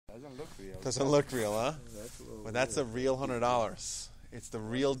Doesn't look real. Doesn't look real, huh? But that's a real $100. It's the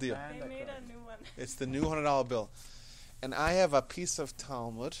real deal. They made a new one. It's the new $100 bill. And I have a piece of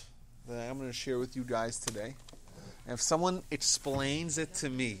Talmud that I'm going to share with you guys today. And if someone explains it to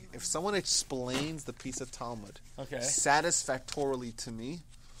me, if someone explains the piece of Talmud satisfactorily to me,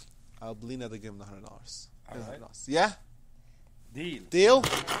 I'll blina to give him the $100. All right. Yeah? Deal.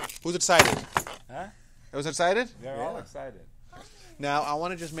 Who's excited? Huh? Who's excited? We're all excited. Now, I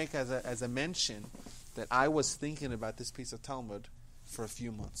want to just make as a mention that I was thinking about this piece of Talmud for a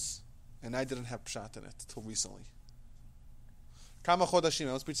few months. And I didn't have pshat in it until recently. Kama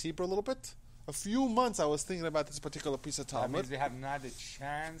chodashim. Let's speak Hebrew a little bit. A few months I was thinking about this particular piece of Talmud. That means we have not a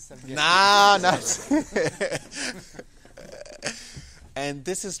chance of getting And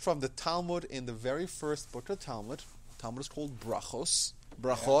this is from the Talmud in the very first book of Talmud. Talmud is called Brachos.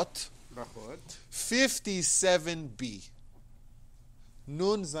 Bרכות. Bרכות. 57b.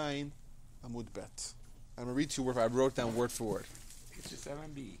 Nun Zayin Amud Bet. I'm going to read to you word. I wrote down word for word.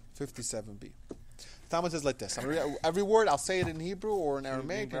 57b. 57b. Talmud says like this. I'm gonna read every word, I'll say it in Hebrew or in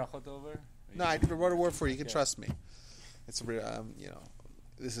Aramaic. Bרכות over? No, I wrote a word for you. You can trust me. It's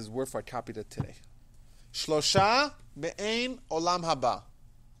this is word for I copied it today. Shlosha me'ein olam haba.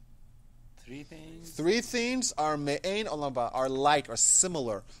 Three things are me'ein olam haba, are like, are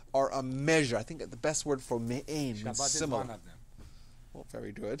similar, are a measure. I think the best word for me'ein means similar. Is one of them. Well,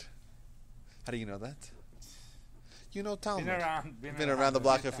 very good. How do you know that? You know Talmud. Been around the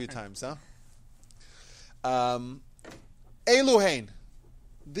block a few times, huh? Eluhain.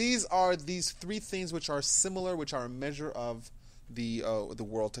 These are these three things which are similar, which are a measure of the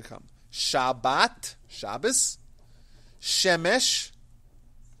world to come. Shabbat, Shabbos. Shemesh.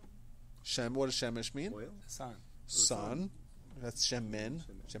 What does Shemesh mean? Oil? Sun. That's Shemen.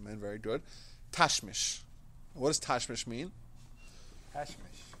 Shemen, very good. Tashmish. What does Tashmish mean?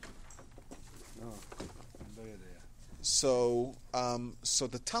 Tashmish. No. So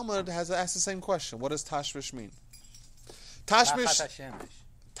the Talmud has asked the same question. What does Tashmish mean? Tashmish.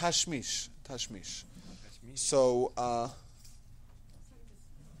 Tashmish. So,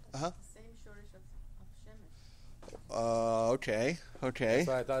 okay.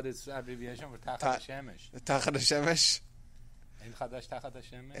 So I thought it's abbreviation for Tachat Shemesh. Tachat Shemesh. Ein Chadash Tachat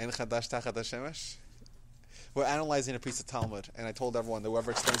Shemesh. Ein Chadash Tachat Shemesh. We're analyzing a piece of Talmud, and I told everyone that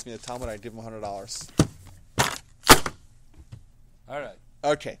whoever explains me the Talmud, I give him $100. All right.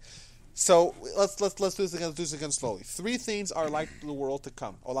 Okay. So let's do this again slowly. Three things are like the world to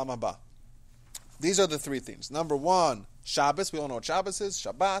come. Olam haba. These are the three things. Number one, Shabbos. We all know what Shabbos is.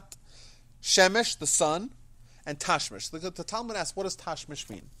 Shabbat. Shemesh, the sun. And tashmish. The Talmud asks, what does tashmish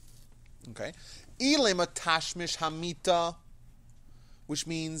mean? Okay. Ilimã tashmish hamita, which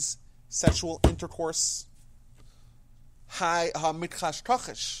means sexual intercourse. מכחש,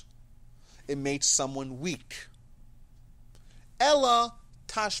 כחיש. It makes someone weak. Ella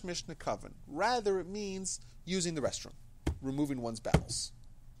tashmish nekavim. Rather, it means using the restroom, removing one's bowels.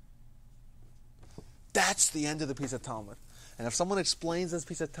 That's the end of the piece of Talmud. And if someone explains this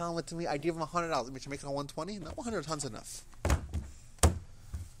piece of Talmud to me, I give them $100. Which make it $120? No, 100 tons enough.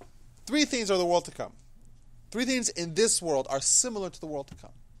 Three things are the world to come. Three things in this world are similar to the world to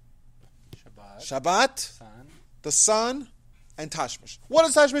come. Shabbat, the sun, and tashmish. What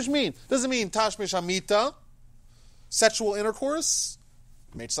does tashmish mean? Does it mean tashmish hamita, sexual intercourse,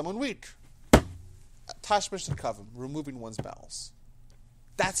 made someone weak? Tashmish nekavim, removing one's bowels.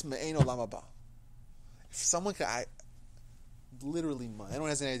 That's me'ein olam haba. If someone can, anyone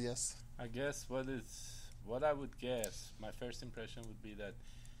has any ideas? I guess what I would guess, my first impression would be that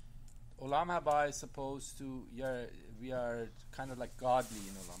Olam Haba is supposed to, we are kind of like godly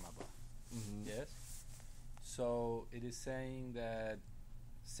in Olam Haba. Mm-hmm. Yes? So it is saying that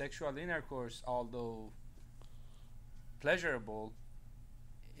sexual intercourse, although pleasurable,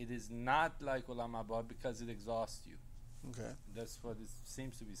 it is not like Olam Haba because it exhausts you. Okay. That's what it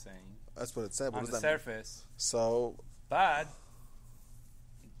seems to be saying. That's what it said. What on does the that surface. Mean? So, but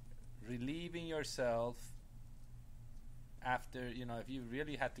relieving yourself after, if you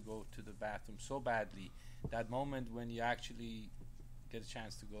really had to go to the bathroom so badly, that moment when you actually get a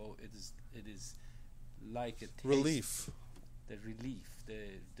chance to go, it is like a taste, relief. The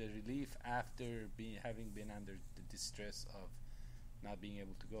relief after having been under the distress of not being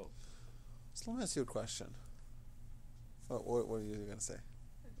able to go. So let me ask you a question. What are you going to say?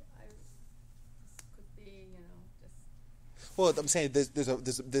 Could be, just. Well, I'm saying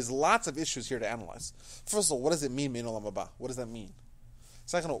there's lots of issues here to analyze. First of all, what does it mean, Mein Olam Haba? What does that mean?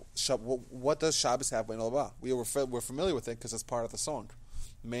 Second of all, what does Shabbos have, Mein Olam Haba? We're familiar with it because it's part of the song.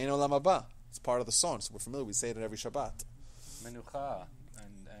 Mein Olam Haba. It's part of the song, so we're familiar. We say it at every Shabbat. Menucha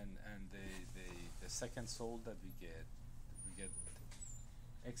second soul that we get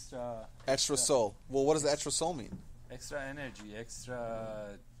extra soul. Well, what does the extra soul mean? extra energy,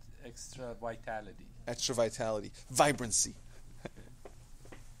 extra vitality. Extra vitality, vibrancy.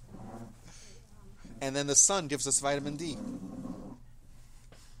 And then the sun gives us vitamin D.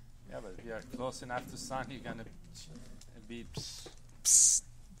 Yeah, but if you are close enough to sun, you're gonna be. Psst.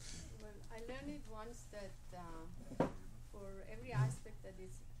 Well, I learned it once that for every aspect that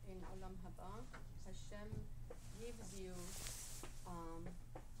is in Olam Haba, Hashem gives you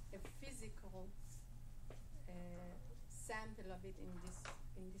a physical sample of it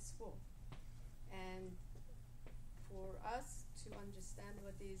in this form. And for us to understand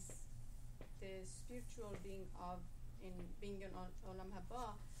what is the spiritual being of being in Olam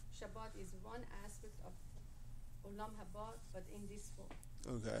Haba, Shabbat is one aspect of Olam Haba, but in this form.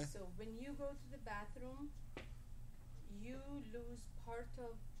 Okay. So when you go to the bathroom, you lose part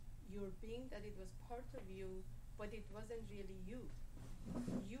of your being, that it was part of you, but it wasn't really you.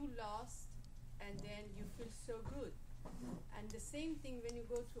 You lost, and then you feel so good. And the same thing when you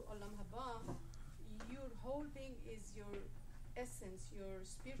go to Olam Haba, your whole being is your essence, your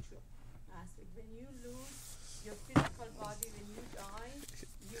spiritual aspect. When you lose your physical body, when you die,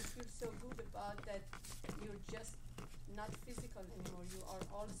 you feel so good about that you're just not physical anymore. You are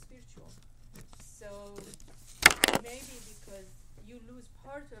all spiritual. So maybe because you lose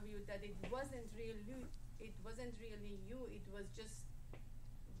part of you, that it wasn't really you. It was just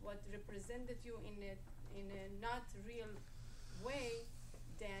what represented you in a not real way.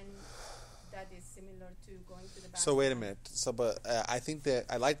 Then that is similar to going to the bathroom. So wait a minute. But I think that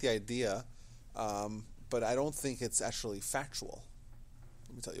I like the idea, but I don't think it's actually factual.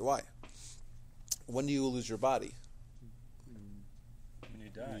 Let me tell you why. When do you lose your body? When you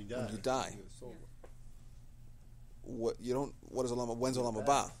die. When you die. Yeah. What you don't? What is Olam? When's Olam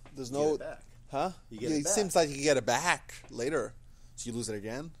Haba? There's You no. get it back. Huh? You get it It back. seems like you get it back later. So you lose it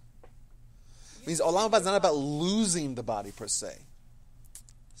again. Means Olam Haba is not about losing the body per se.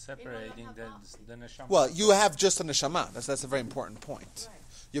 Separating the neshama. Well, you have just a neshama. That's a very important point. Right.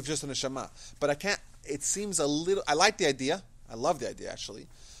 You have just a neshama. But I can't. It seems a little. I like the idea. I love the idea actually.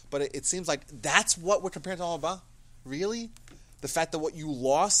 But it seems like that's what we're comparing to Olam Haba. Really, the fact that what you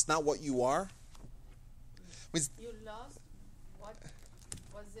lost, not what you are. Means You lost what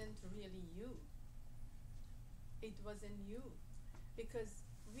wasn't really you. It wasn't you. Because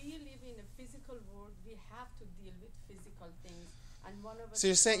we live in a physical world, we have to deal with physical things. And one of us so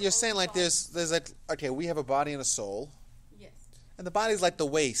you're saying like body. there's like, okay, we have a body and a soul, Yes. and the body's like the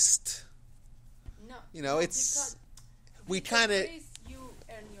waste. No. You know, no, it's because we with the kind of waste you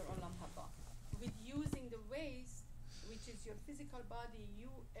earn your Olam Haba. With using the waste, which is your physical body, you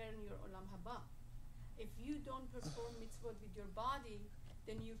earn your Olam Haba. If you don't perform mitzvot with your body,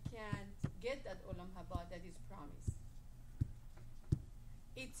 then you can't get that Olam Haba that is promised.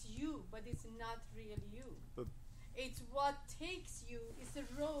 It's you, but it's not really you. But It's what takes you, it's the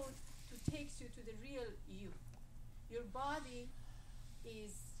road to takes you to the real you. Your body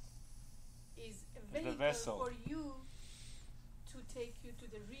is a vehicle vessel. for you to take you to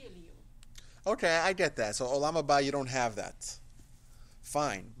the real you. okay, I get that. So Olam Haba, you don't have that.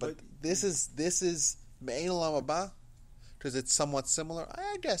 Fine, but this is מעין Olam Haba because it's somewhat similar.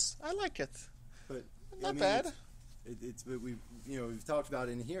 I guess I like it. But Not bad. It's but we've talked about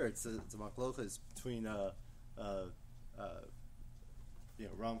in here. It's a machlokas between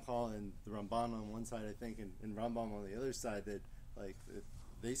Ramchal and the Ramban on one side, I think, and Rambam on the other side. That like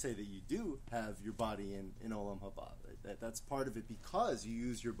they say that you do have your body in Olam Haba. That's part of it because you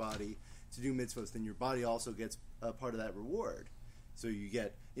use your body to do mitzvahs. Then your body also gets a part of that reward. So you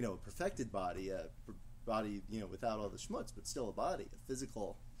get a perfected body, body without all the schmutz, but still a body, a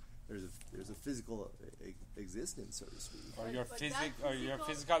physical. There's a physical existence, so to speak. Or Right, your but your that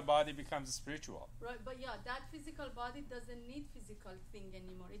physical body becomes spiritual. Right, but yeah, that physical body doesn't need physical thing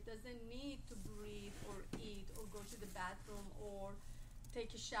anymore. It doesn't need to breathe or eat or go to the bathroom or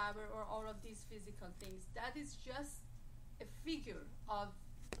take a shower or all of these physical things. That is just a figure of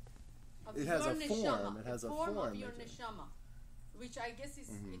It your has a neshama, form. It has a form form, of your I think. neshama, which I guess is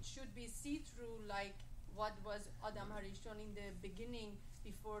it should be see-through like what was Adam Harishon in the beginning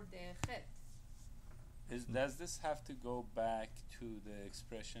before the chet. Does this have to go back to the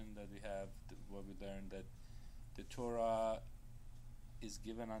expression that we have, what we learned, that the Torah is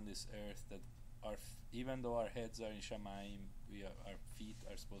given on this earth, that even though our heads are in Shamayim, our feet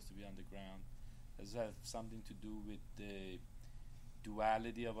are supposed to be on the ground? Does that have something to do with the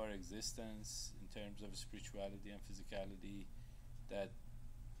duality of our existence in terms of spirituality and physicality, that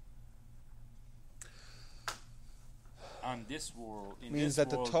on this world. In means this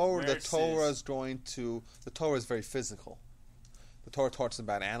that world the Torah is the Torah is very physical. The Torah talks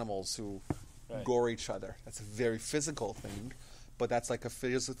about animals who gore each other. That's a very physical thing, but that's like a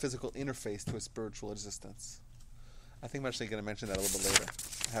physical interface to a spiritual existence. I think I'm actually going to mention that a little bit later.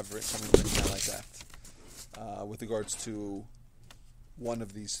 I have something written down like that with regards to one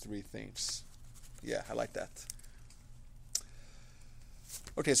of these three things. Yeah, I like that.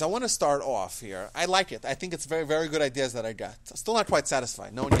 Okay, so I want to start off here. I like it. I think it's very, very good ideas that I got. Still not quite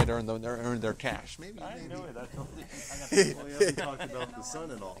satisfied. No one yet earned their cash. Maybe. I knew it. Well, we haven't talked about the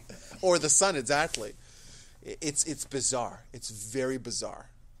sun at all. Or the sun, exactly. It's bizarre. It's very bizarre,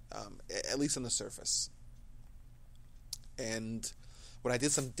 at least on the surface. And when I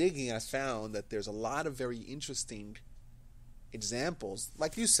did some digging, I found that there's a lot of very interesting examples.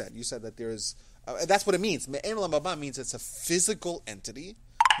 Like you said that there's... that's what it means. Me'en olam haba means it's a physical entity,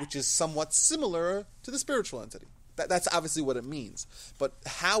 which is somewhat similar to the spiritual entity. That's obviously what it means. But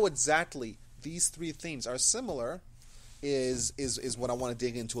how exactly these three things are similar is what I want to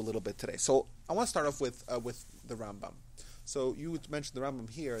dig into a little bit today. So I want to start off with the Rambam. So you mentioned the Rambam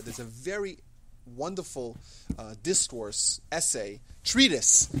here. There's a very wonderful discourse, essay,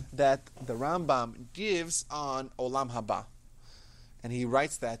 treatise that the Rambam gives on olam haba. And he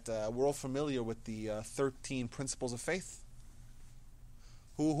writes that we're all familiar with the 13 principles of faith.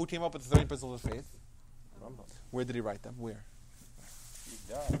 Who came up with the 13 principles of faith? Rambam. Where did he write them? Where?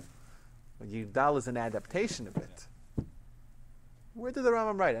 Yigdal. Yigdal is an adaptation of it. Where did the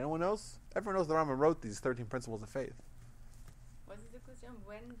Rambam write? Anyone knows? Everyone knows the Rambam wrote these 13 principles of faith. What is the question?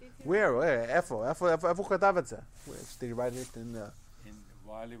 When did he Where? Efo katav et ze? Where did he write it in?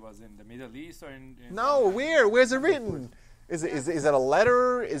 While he was in the Middle East or in No, where? Where's it written? Is it a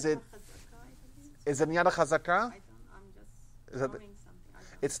letter? Is it in Yad HaChazaka? I'm just Is that throwing something.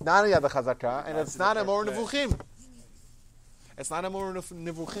 It's not in Yad HaChazaka, and it's not in Mor Nevuchim. It's not in Mor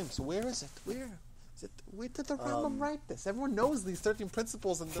Nevuchim. So where is it? Where did the Rambam write this? Everyone knows these 13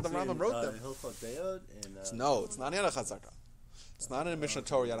 principles, and the Rambam wrote them. It's not in Yad HaChazaka. It's not in the Mishnah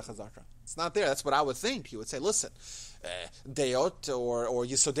Torah Yad HaChazaka. It's not there. That's what I would think. You would say, listen, Deot or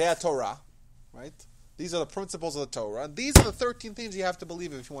Yesodei Torah, right? These are the principles of the Torah. And these are the 13 things you have to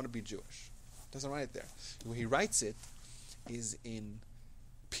believe if you want to be Jewish. It doesn't write it there. Where he writes it is in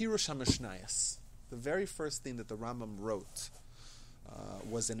Pirush HaMishnayos. The very first thing that the Rambam wrote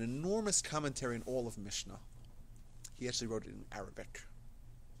was an enormous commentary in all of Mishnah. He actually wrote it in Arabic.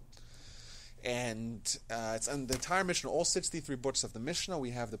 And it's on the entire Mishnah, all 63 books of the Mishnah. We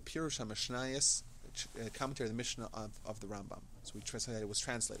have the Pirush HaMishnayos, commentary of the Mishnah of the Rambam. So it was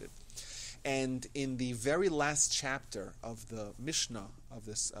translated. And in the very last chapter of the Mishnah of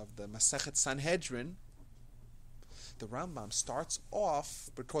the Masechet Sanhedrin, the Rambam starts off,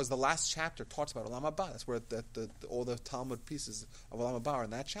 because the last chapter talks about olam haba. That's where all the Talmud pieces of olam haba are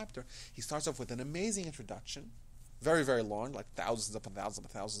in that chapter. He starts off with an amazing introduction, very, very long, like thousands upon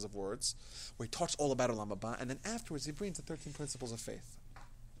thousands of words, where he talks all about olam haba, and then afterwards he brings the 13 principles of faith,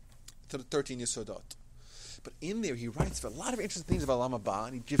 to the 13 yesodot. But in there, he writes a lot of interesting things about olam haba,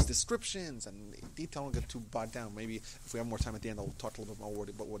 and he gives descriptions and detail. I won't get too bogged down. Maybe if we have more time at the end, I'll talk a little bit more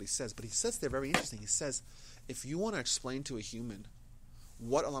about what he says. But he says they're very interesting. He says, if you want to explain to a human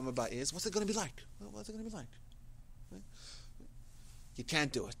what olam haba is, what's it going to be like? What's it going to be like? Right? You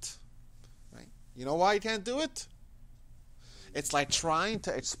can't do it. Right? You know why you can't do it? It's like trying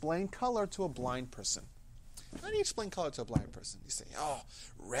to explain color to a blind person. How do you explain color to a blind person? You say, oh,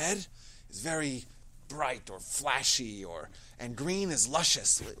 red is very bright or flashy, and green is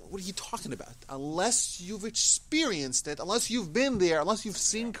luscious. What are you talking about? Unless you've experienced it, unless you've been there, unless you've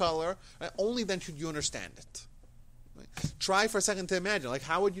seen color, right, only then should you understand it. Right? Try for a second to imagine, like,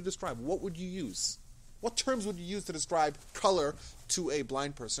 how would you describe? What would you use? What terms would you use to describe color to a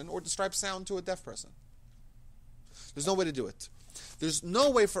blind person or describe sound to a deaf person? There's no way to do it. There's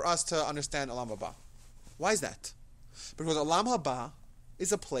no way for us to understand olam haba. Why is that? Because olam haba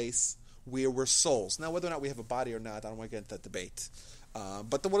is a place where we're souls. Now, whether or not we have a body or not, I don't want to get into that debate.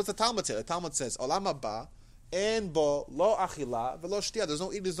 But what does the Talmud say? The Talmud says, olam haba, en bo lo achila velo shtia. There's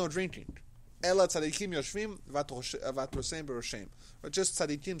no eating, there's no drinking. Ela tzadikim yoshvim vatrosem beroshem. Just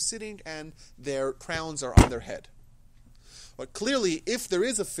tzadikim sitting, and their crowns are on their head. But clearly, if there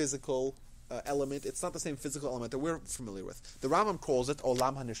is a physical element, it's not the same physical element that we're familiar with. The Rambam calls it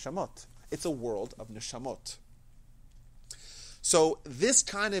olam hanishamot. It's a world of nishamot. So this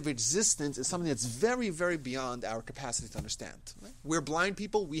kind of existence is something that's very, very beyond our capacity to understand. Right? We're blind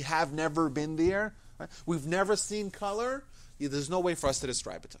people. We have never been there. Right? We've never seen color. There's no way for us to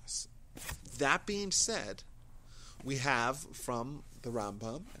describe it to us. That being said, we have from the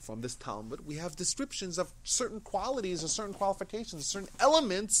Rambam, and from this Talmud, we have descriptions of certain qualities or certain qualifications, certain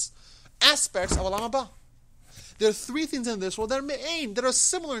elements, aspects of Olam Haba. There are three things in this world that are Me'ain, that are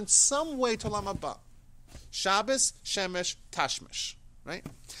similar in some way to Olam Haba. Shabbos, Shemesh, Tashmish. Right?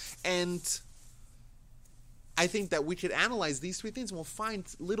 And I think that we could analyze these three things and we'll find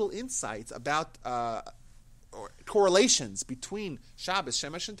little insights about or correlations between Shabbos,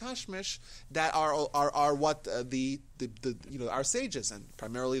 Shemesh, and Tashmish that are what our sages and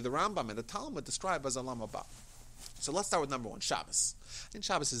primarily the Rambam and the Talmud describe as Olam Haba. So let's start with number one, Shabbos. I think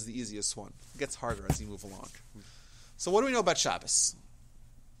Shabbos is the easiest one. It gets harder as you move along. So what do we know about Shabbos?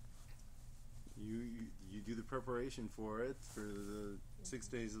 You do the preparation for it for the 6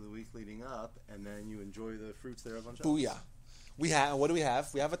 days of the week leading up, and then you enjoy the fruits thereof on Shabbos. Booyah. What do we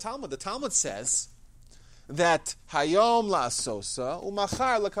have? We have a Talmud. The Talmud says that Hayom la'asosa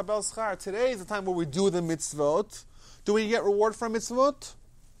u'machar lekabel schar. Today is the time where we do the mitzvot. Do we get reward from mitzvot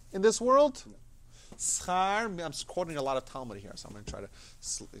in this world? No. Schar. I'm quoting a lot of Talmud here, so I'm going to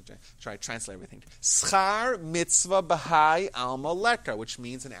try to translate everything. Schar mitzvah b'hai alma lekar, which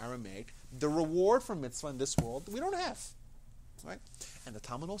means in Aramaic, the reward for mitzvah in this world we don't have. Right? And the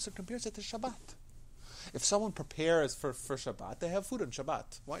Talmud also compares it to Shabbat. If someone prepares for Shabbat, they have food on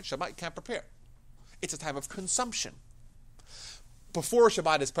Shabbat. Why? Shabbat you can't prepare. It's a time of consumption. Before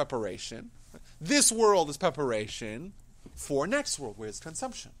Shabbat is preparation. This world is preparation for next world, where it's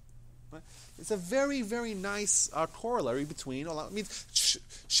consumption. Right? It's a very, very nice corollary between.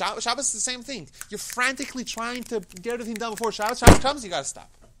 Shabbos is the same thing. You're frantically trying to get everything done before Shabbos. Shabbos comes, you got to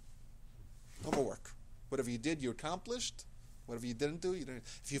stop. No more work. Whatever you did, you accomplished. Whatever you didn't do, you didn't.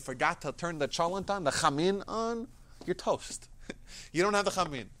 If you forgot to turn the cholent on, the chamin on, you're toast. You don't have the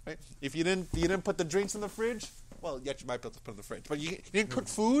chamin, right? If you didn't put the drinks in the fridge, well, yet you might be able to put it in the fridge. But you didn't cook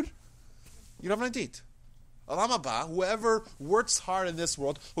food, you don't have anything to eat. Olam haba, whoever works hard in this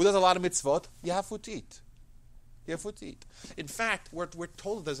world, who does a lot of mitzvot, you have food to eat. You have food to eat. In fact, we're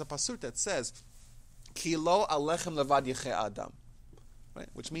told there's a pasuk that says, "Ki lo alechem levad yechei adam," right?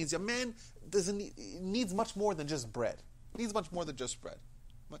 Which means a man needs much more than just bread. He needs much more than just bread.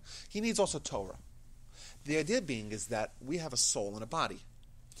 Right? He needs also Torah. The idea being is that we have a soul and a body.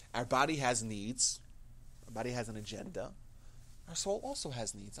 Our body has needs. Our body has an agenda. Our soul also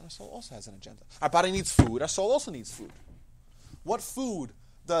has needs, and our soul also has an agenda. Our body needs food. Our soul also needs food. What food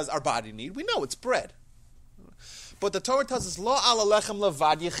does our body need? We know it's bread. But the Torah tells us, "Lo ala lechem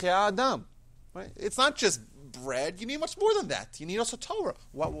levad yechei adam." Right? It's not just bread. You need much more than that. You need also Torah.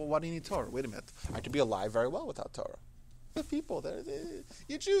 Why do you need Torah? Wait a minute. I could be alive very well without Torah. The people,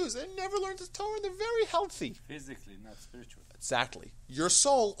 you Jews, they never learned the Torah. They're very healthy. Physically, not spiritually. Exactly. Your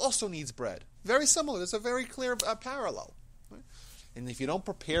soul also needs bread. Very similar. There's a very clear parallel. Right? And if you don't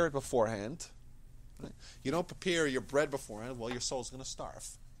prepare it beforehand, right? You don't prepare your bread beforehand, well, your soul's going to starve.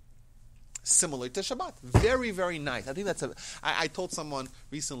 Similar to Shabbat. Very, very nice. I think that's I told someone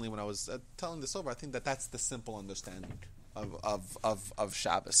recently when I was telling this over, I think that's the simple understanding of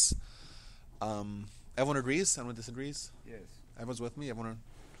Shabbos. Everyone agrees? Everyone disagrees? Yes. Everyone's with me? Anyone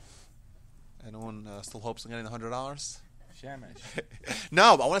still hopes on getting $100? Shemesh.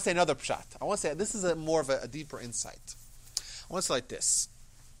 No, but I want to say another pshat. I want to say this is more of a deeper insight. I want to say like this.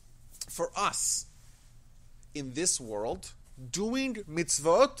 For us, in this world, doing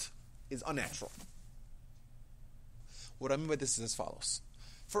mitzvot is unnatural. What I mean by this is as follows.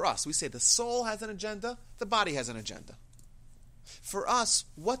 For us, we say the soul has an agenda, the body has an agenda. For us,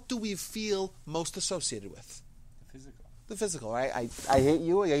 what do we feel most associated with? The physical, right? I hate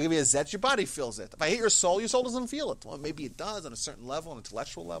you, I give you a zet, your body feels it. If I hate your soul doesn't feel it. Well, maybe it does on a certain level, an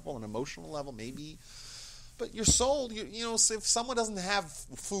intellectual level, an emotional level, maybe. But your soul, so if someone doesn't have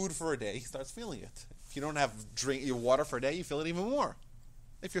food for a day, he starts feeling it. If you don't have your water for a day, you feel it even more.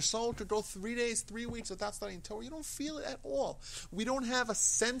 If your soul could go 3 days, 3 weeks without studying Torah, you don't feel it at all. We don't have a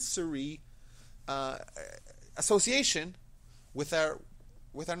sensory association with our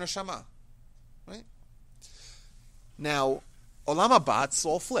neshama, right? Now, Olam Haba, it's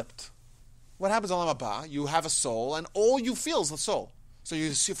all flipped. What happens in Olam Haba? You have a soul, and all you feel is the soul. So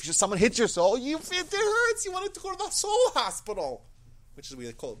if someone hits your soul, you feel it hurts. You want to go to the soul hospital, which is what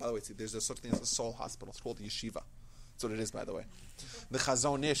we call it. By the way, there's a such thing as a soul hospital. It's called the yeshiva. That's what it is, by the way. The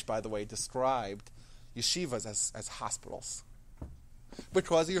Chazon Ish, by the way, described yeshivas as hospitals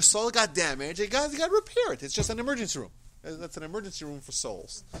because your soul got damaged. You got to repair it. It's just an emergency room. That's an emergency room for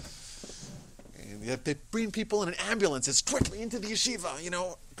souls. And they bring people in an ambulance. It's quickly into the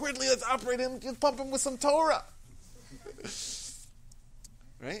yeshiva. Quickly, let's operate him. Just pump him with some Torah.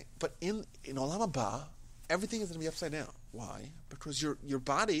 Right? But in Olam Haba, everything is going to be upside down. Why? Because your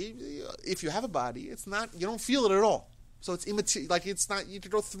body, if you have a body, it's not. You don't feel it at all. So it's immaterial. Like it's not. You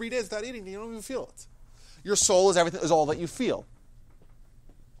could go 3 days without eating, and you don't even feel it. Your soul is everything. Is all that you feel.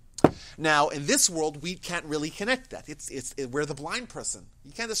 Now, in this world, we can't really connect that. We're the blind person.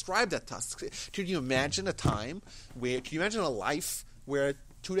 You can't describe that to us. Can you imagine a time where? Can you imagine a life where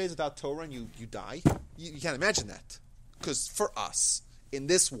 2 days without Torah and you die? You can't imagine that. Because for us, in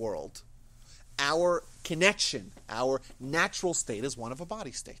this world, our connection, our natural state is one of a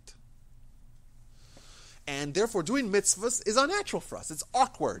body state. And therefore, doing mitzvahs is unnatural for us. It's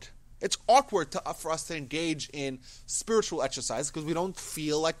awkward. It's awkward for us to engage in spiritual exercise because we don't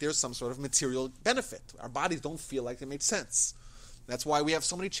feel like there's some sort of material benefit. Our bodies don't feel like they make sense. That's why we have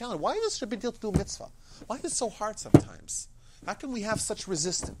so many challenges. Why is it such a big deal to do a mitzvah? Why is it so hard sometimes? How can we have such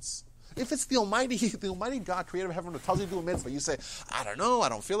resistance? If it's the Almighty God, creator of heaven, who tells you to do a mitzvah, you say, I don't know, I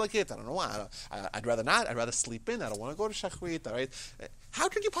don't feel like it, I don't know why, I'd rather not, I'd rather sleep in, I don't want to go to Shachrit, all right? How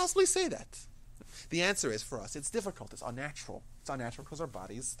could you possibly say that? The answer is, for us, it's difficult, it's unnatural. It's unnatural because our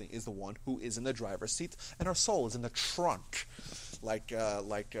body is the one who is in the driver's seat, and our soul is in the trunk, like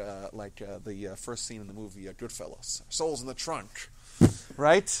the first scene in the movie Goodfellas. Our soul's in the trunk,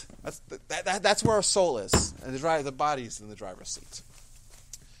 right? That's where our soul is, and the body is in the driver's seat.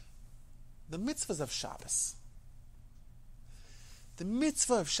 The mitzvahs of Shabbos. The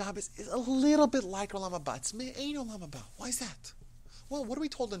mitzvah of Shabbos is a little bit like Olam Haba. It's Me'ein Olam Haba. Why is that? Well, what are we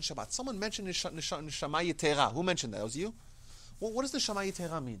told in Shabbat? Someone mentioned Neshama Yetera. Who mentioned that? It was you? Well, what does Neshama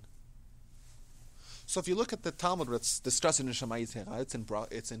Yetera mean? So if you look at the Talmud where it's discussing Neshama Yetera,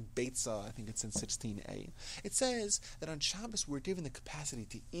 it's in Beitza, I think it's in 16a. It says that on Shabbos we're given the capacity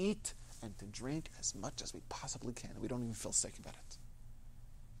to eat and to drink as much as we possibly can. We don't even feel sick about it.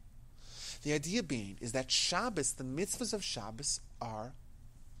 The idea being is that Shabbos, the mitzvahs of Shabbos, are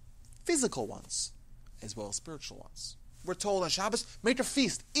physical ones as well as spiritual ones. We're told on Shabbos, make a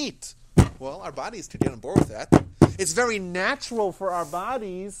feast, eat. Well, our bodies could get on board with that. It's very natural for our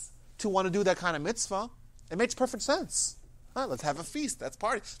bodies to want to do that kind of mitzvah. It makes perfect sense. Let's have a feast. That's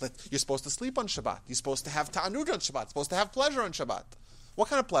party. You're supposed to sleep on Shabbat. You're supposed to have ta'anug on Shabbat. You're supposed to have pleasure on Shabbat. What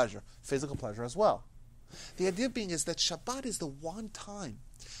kind of pleasure? Physical pleasure as well. The idea being is that Shabbat is the one time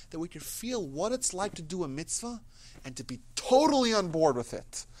that we can feel what it's like to do a mitzvah and to be totally on board with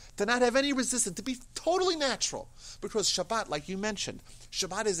it. To not have any resistance, to be totally natural. Because Shabbat, like you mentioned,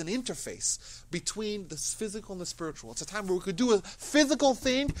 Shabbat is an interface between the physical and the spiritual. It's a time where we could do a physical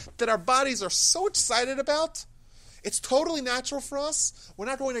thing that our bodies are so excited about. It's totally natural for us. We're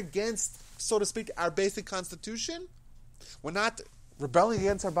not going against, so to speak, our basic constitution. We're not rebelling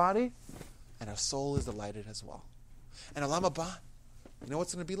against our body. And our soul is delighted as well. And Olam Haba, you know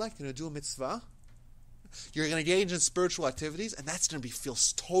what's going to be like? You're going to do a mitzvah. You're going to engage in spiritual activities, and that's going to feel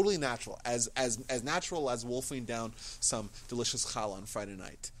totally natural, as natural as wolfing down some delicious challah on Friday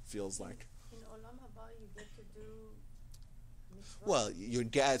night feels like. In Olam Haba, you get to do mitzvah? Well,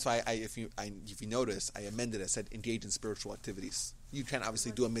 that's why if you notice, I amended it. I said engage in spiritual activities. You can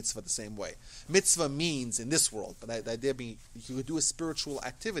obviously do a mitzvah the same way. Mitzvah means in this world, but the idea being you could do a spiritual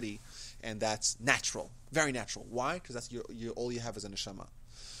activity, and that's natural, very natural. Why? Because that's all you have is a neshama.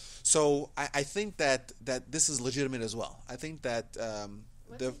 So I think that this is legitimate as well. I think that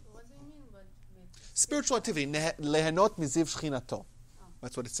What do you mean with spiritual activity, lehenot miziv shchinato.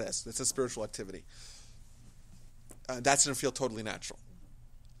 That's what it says. It's a spiritual activity. That's going to feel totally natural.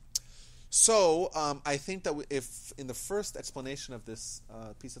 So I think that if in the first explanation of this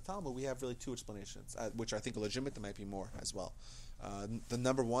piece of Talmud, we have really two explanations, which I think are legitimate. There might be more as well. The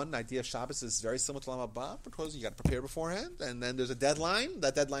number one idea of Shabbos is very similar to Olam Haba because you got to prepare beforehand, and then there's a deadline.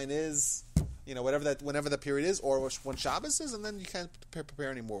 That deadline is, whenever the period is, or when Shabbos is, and then you can't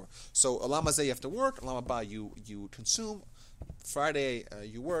prepare anymore. So Olam Hazeh you have to work, Olam Haba you consume, Friday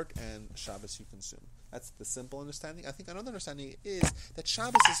you work, and Shabbos you consume. That's the simple understanding. I think another understanding is that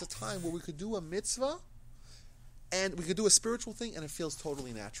Shabbos is a time where we could do a mitzvah and we could do a spiritual thing and it feels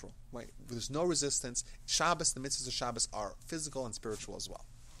totally natural. Right? There's no resistance. Shabbos, the mitzvahs of Shabbos are physical and spiritual as well.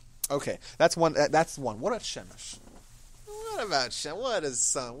 Okay, that's one. What about Shemesh? What about Shemesh? What is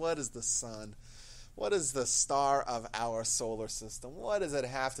sun? What is the sun? What is the star of our solar system? What does it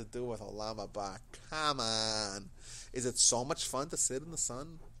have to do with Olam Haba? Come on. Is it so much fun to sit in the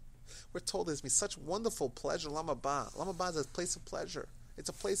sun? We're told there's been such wonderful pleasure. Olam Haba. Olam Haba is a place of pleasure. It's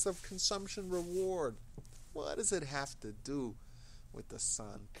a place of consumption reward. What does it have to do with the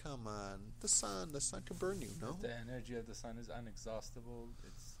sun? Come on. The sun can burn you, no? The energy of the sun is inexhaustible.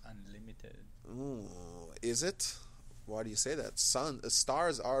 It's unlimited. Ooh, is it? Why do you say that?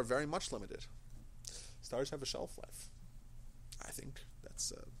 Stars are very much limited. Stars have a shelf life. I think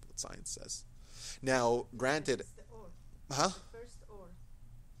that's what science says. Now, granted... the or? Huh? First or?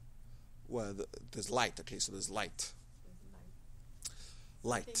 Well, there's light. Okay, so there's light.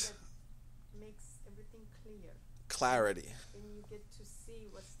 Light. That makes everything clear. Clarity. And you get to see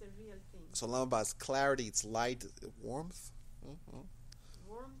what's the real thing. So Olam Haba is clarity, it's light, warmth.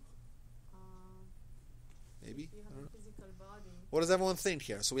 Warmth. Maybe. You have a physical body. What does everyone think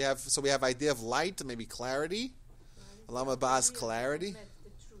here? So we have idea of light, maybe clarity. Olam Haba is clarity. The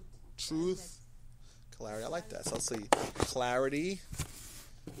Truth. Clarity. I like that. So let's see. Clarity.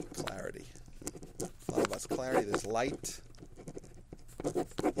 Clarity. Olam Haba is clarity. There's light.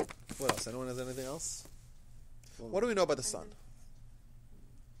 What else? Anyone has anything else? What do we know about the sun?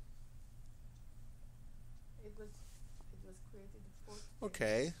 It was created the fourth day.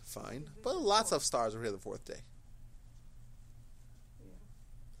 Okay, fine. But lots of stars are here the fourth day. Yeah.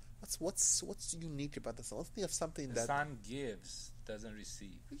 What's unique about the sun? Let's think of something The that... sun gives, doesn't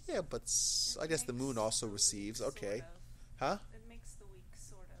receive. Yeah, but I guess the moon also receives. Okay. Huh? It makes the week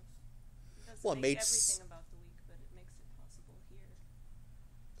sort of. It doesn't Well, it make makes- everything about the week, but it makes it possible here.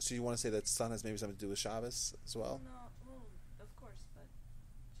 So you want to say that sun has maybe something to do with Shabbos as well? No, well, of course, but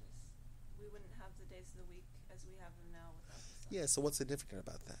just we wouldn't have the days of the week as we have them now without the sun. Yeah, so what's significant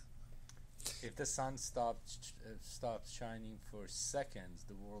about that? If the sun stops shining for seconds,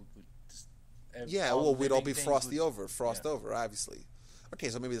 the world would just... Yeah, well, we'd all be living frost things would- over, obviously. Okay,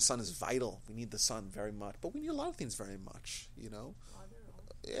 so maybe the sun is vital. We need the sun very much. But we need a lot of things very much, you know?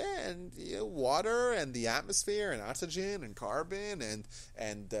 Yeah, and water and the atmosphere and oxygen and carbon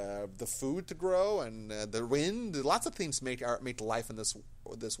and the food to grow and the wind. Lots of things make life in this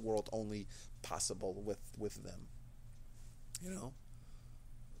world only possible with them. You know?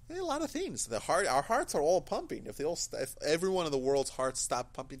 A lot of things. Our hearts are all pumping. If every one of the world's hearts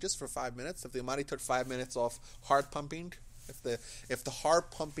stopped pumping just for 5 minutes, if the Almighty took 5 minutes off heart pumping, if the heart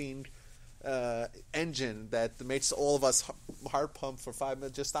pumping engine that makes all of us heart pump for 5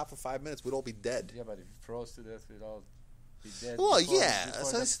 minutes just stop for 5 minutes, we'd all be dead. Yeah, but if you froze to death, we'd all be dead. Well,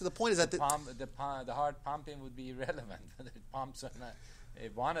 before So the point is that the heart pumping would be irrelevant whether it pumps or not.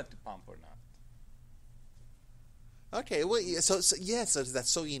 It wanted to pump or not. Okay, well, so that's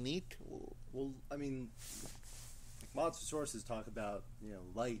so unique. Well, I mean, lots of sources talk about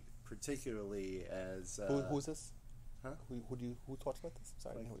light, particularly as Who's this? Huh? Who talks about this?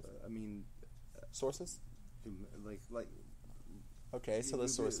 Sorry, like, who is it? I mean, Sources. like. Okay, so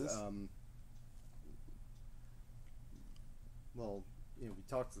there's sources. Well, we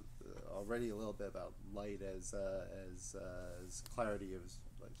talked already a little bit about light as clarity of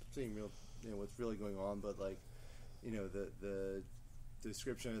like seeing real, what's really going on, but like, the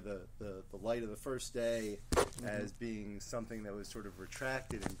description of the light of the first day as being something that was sort of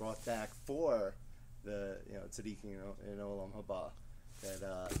retracted and brought back for the tzaddikim in Olam Haba.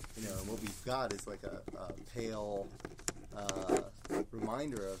 That and what we've got is like a pale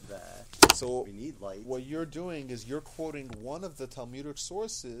reminder of that. So we need light. What you're doing is you're quoting one of the Talmudic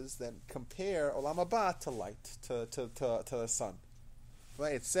sources that compare Olam Haba to light, to the sun.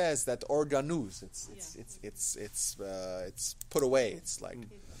 Right? It says that organuz. It's put away. It's like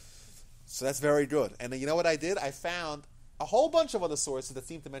so. That's very good. And you know what I did? I found a whole bunch of other sources that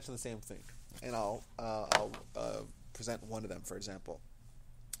seem to mention the same thing. And I'll present one of them, for example.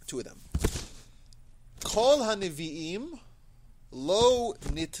 Two of them. Kol haneviim lo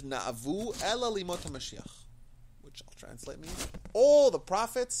nitna'avu ela limot HaMashiach, which I'll translate means all the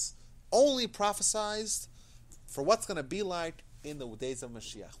prophets only prophesized for what's going to be like in the days of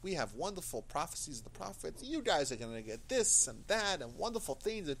Mashiach. We have wonderful prophecies of the prophets. You guys are going to get this and that and wonderful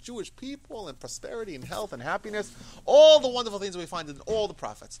things of Jewish people and prosperity and health and happiness. All the wonderful things that we find in all the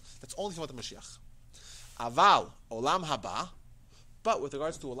prophets. That's only for the Mashiach. Aval Olam Haba, but with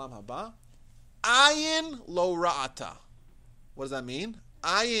regards to Olam Haba, Ayin lo ra'ata. What does that mean?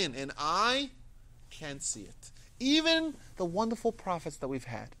 Ayin, and eye can't see it. Even the wonderful prophets that we've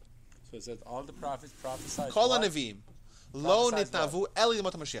had. So it says all the prophets prophesied. Kol what? hanevim. Lo nitnavu eli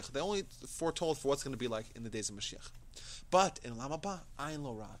limot HaMashiach. They only foretold for what's going to be like in the days of Mashiach. But in Olam Haba, ayin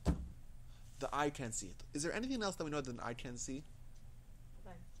lo ra'ata. The eye can't see it. Is there anything else that we know that an eye can't see?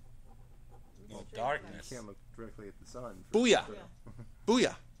 Well, darkness. You can't look directly at the sun. Booyah.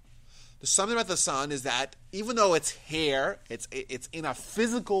 Booyah. There's something about the sun is that even though it's here, it's in a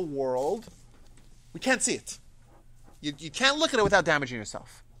physical world, we can't see it. You can't look at it without damaging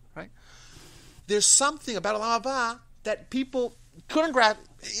yourself, right? There's something about Olam Haba that people couldn't grab.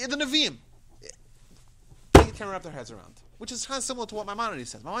 The Nevi'im, they can't wrap their heads around, which is kind of similar to what Maimonides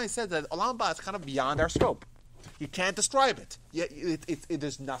says. Maimonides says that Olam Haba is kind of beyond our scope. You can't describe it.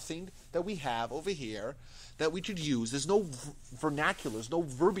 There's nothing that we have over here that we could use. There's no vernacular. There's no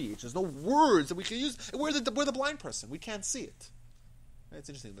verbiage. There's no words that we can use. We're the blind person. We can't see it. It's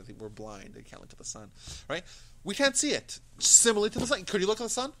interesting that we're blind. They can't look to the sun, right? We can't see it. Similarly to the sun. Could you look at the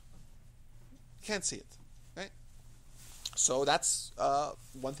sun? You can't see it, right? So that's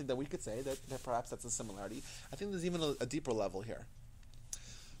one thing that we could say, that perhaps that's a similarity. I think there's even a deeper level here.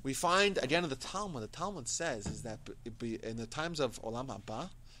 We find, again, in the Talmud says is that in the times of Olam Haba,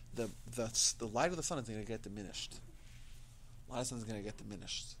 the light of the sun is going to get diminished. The light of the sun is going to get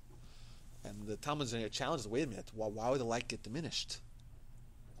diminished. And the Talmud is going to challenge, wait a minute, why would the light get diminished?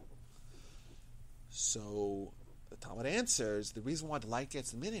 So the Talmud answers, the reason why the light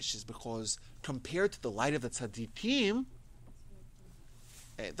gets diminished is because compared to the light of the tzaddikim,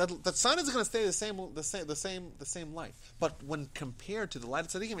 the sun is going to stay the same light. But when compared to the light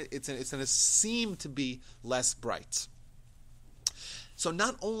of tzaddikim, it's going to seem to be less bright. So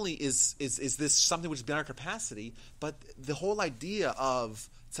not only is this something which is beyond our capacity, but the whole idea of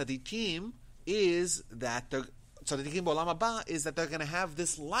tzaddikim is that tzaddikim b'olam haba is that they're going to have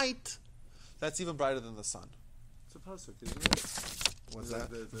this light that's even brighter than the sun. It's a pasuk, isn't it? What's that?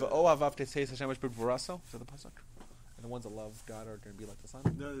 V'ohavav teseis Hashem eshbir b'varaso. Is that the pasuk? And the ones that love God are going to be like the sun.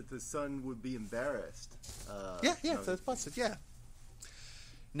 No, that the sun would be embarrassed. That's the pasuk. Yeah.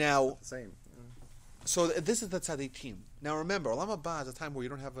 Now, same. So this is the tzaddikim. Now remember, Olam Haba is a time where you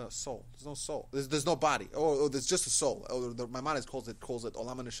don't have a soul. There's no soul. There's no body. Oh, there's just a soul. Maimonides calls it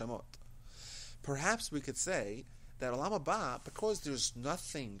Olam HaNeshamot. Perhaps we could say that Olam Haba, because there's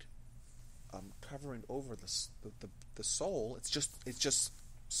nothing covering over the soul, it's just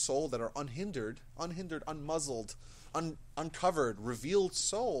soul that are unhindered, unmuzzled, uncovered, revealed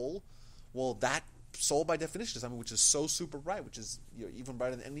soul. Well, that soul by definition is something which is so super bright, which is even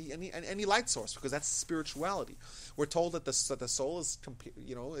brighter than any light source, because that's spirituality. We're told that the soul is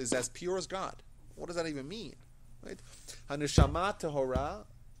is as pure as God. What does that even mean? Right? Haneshama tahora,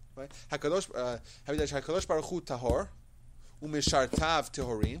 right? Hakadosh Baruch Hu tahor, umishartav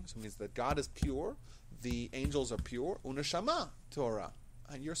tahorim. So it means that God is pure, the angels are pure, uneshama tahora,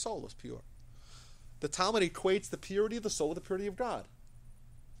 and your soul is pure. The Talmud equates the purity of the soul with the purity of God.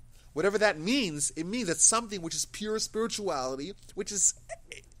 Whatever that means, it means that something which is pure spirituality, which is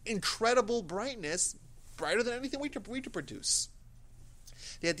incredible brightness, brighter than anything we could produce.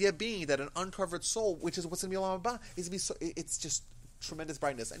 The idea being that an uncovered soul, which is what's in the Olam Haba, is to be so, it's just tremendous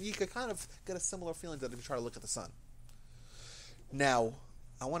brightness. And you could kind of get a similar feeling that if you try to look at the sun. Now,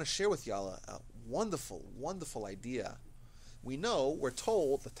 I want to share with y'all a wonderful, wonderful idea. We're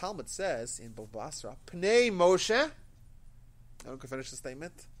told, the Talmud says in Bava Basra, Pnei Moshe, I can finish the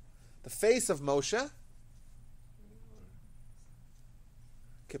statement. The face of Moshe,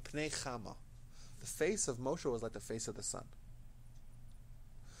 Kepnei Chama. The face of Moshe was like the face of the sun.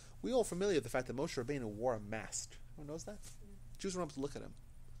 We all familiar with the fact that Moshe Rabbeinu wore a mask. Everyone knows that? Jews were able to look at him.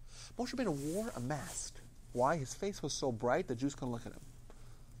 Moshe Rabbeinu wore a mask. Why? His face was so bright that Jews couldn't look at him.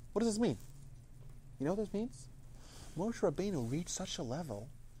 What does this mean? You know what this means? Moshe Rabbeinu reached such a level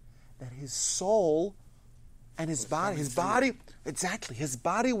that his soul and his body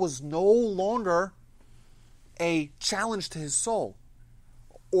was no longer a challenge to his soul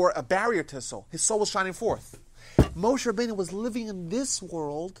or a barrier to his soul. His soul was shining forth. Moshe Rabbeinu was living in this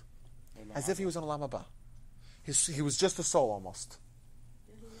world as if he was in Olam Haba. He was just a soul almost.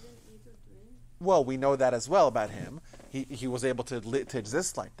 Well, we know that as well about him. He was able to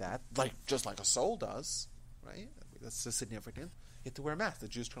exist like that, just like a soul does, right? That's significant. He had to wear a mask. The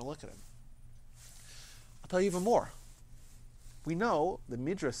Jews trying to look at him. I'll tell you even more. We know, the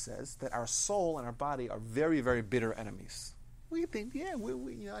Midrash says, that our soul and our body are very, very bitter enemies. We think,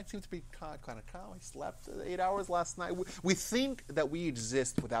 I seem to be kind of calm. I slept 8 hours last night. We think that we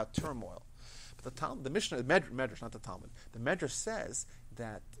exist without turmoil. But the Medrash, not the Talmud. The Medrash says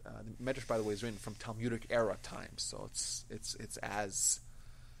that the Medrash, by the way, is written from Talmudic era times, so it has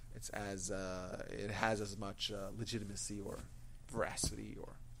as much legitimacy or veracity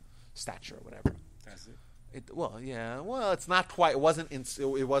or stature or whatever. That's it. It's not quite. It wasn't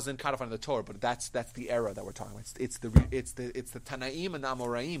codified in the Torah, but that's the era that we're talking about. It's the Tanaim and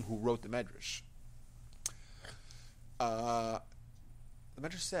Amoraim who wrote the Medrash. The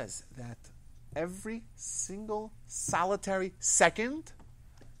Medrash says that every single solitary second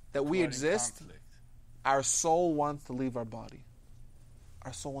that we exist, conflict. Our soul wants to leave our body.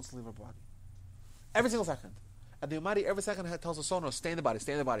 Our soul wants to leave our body. Every single second. And the Almighty every second tells the soul, no, stay in the body,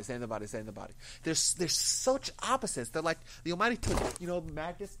 stay in the body, stay in the body, stay in the body. There's such opposites. They're like, the Almighty took,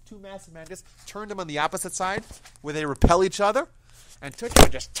 magnets, two massive magnets, turned them on the opposite side, where they repel each other, and took them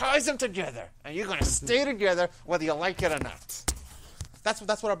and just ties them together. And you're going to stay together whether you like it or not. That's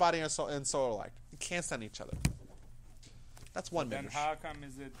what our body and soul are like. You can't stand each other. That's one Then Midrash. how come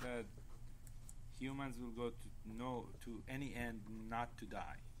is it that humans will go to any end not to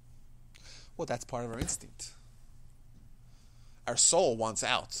die. Well, that's part of our instinct. Our soul wants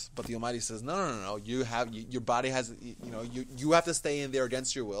out, but the Almighty says, no. Your body has, you have to stay in there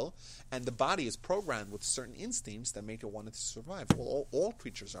against your will, and the body is programmed with certain instincts that make it want it to survive. Well, all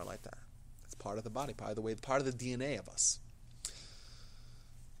creatures are like that. It's part of the body, part of the DNA of us.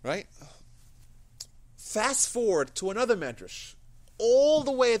 Right? Fast forward to another medrash, all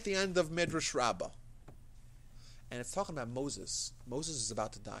the way at the end of Midrash Rabbah, and it's talking about Moses. Moses is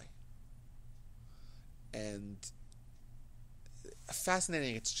about to die, and a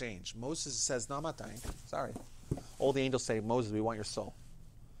fascinating exchange. Moses says, "No, I'm not dying. Sorry." All the angels say, "Moses, we want your soul."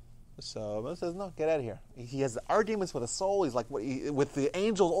 So Moses says, "No, get out of here." He has arguments with the soul. He's like, with the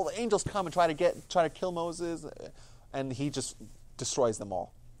angels. All the angels come and try to kill Moses, and he just destroys them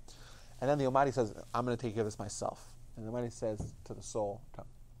all. And then the Almighty says, "I'm going to take care of this myself." And the Almighty says to the soul,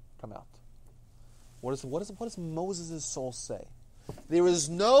 "Come out." What does Moses' soul say? There is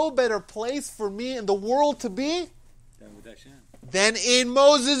no better place for me in the world to be than in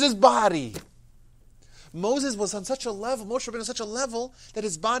Moses' body. Moses was on such a level, Moshe Rabbeinu on such a level, that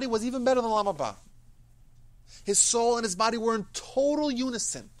his body was even better than Olam Haba. His soul and his body were in total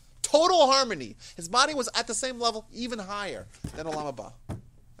unison, total harmony. His body was at the same level, even higher than Olam Haba.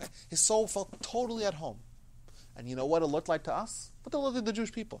 Right? His soul felt totally at home. And you know what it looked like to us? What it looked like to the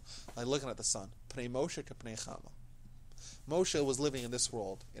Jewish people? Like looking at the sun. Pnei Moshe k'pnei Chama. Moshe was living in this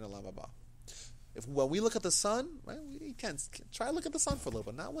world in Olam Haba. When we look at the sun, right, we can try to look at the sun for a little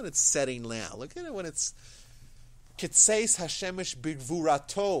bit. Not when it's setting now. Look at it when it's kitseis hashemish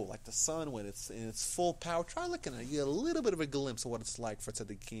bigvurato, like the sun when it's in its full power. Try looking at it. You get a little bit of a glimpse of what it's like for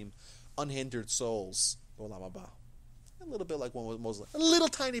tzaddikim, unhindered souls, Olam Haba. A little bit like one with Moses. A little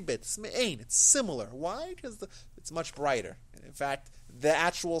tiny bit. It's מעין. It's similar. Why? Because it's much brighter. And in fact, the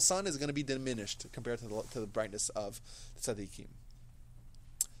actual sun is going to be diminished compared to the brightness of the tzaddikim.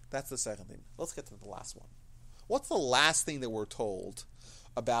 That's the second thing. Let's get to the last one. What's the last thing that we're told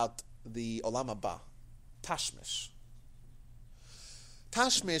about the Olam Haba? Tashmish.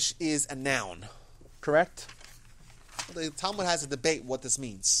 Tashmish is a noun, correct? The Talmud has a debate what this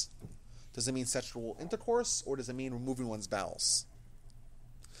means. Does it mean sexual intercourse, or does it mean removing one's bowels?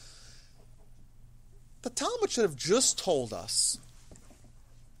 The Talmud should have just told us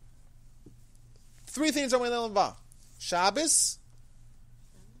three things are in Olam Haba: Shabbos,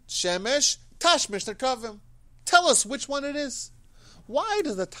 Shemesh, Tashmish, nekavim. Tell us which one it is. Why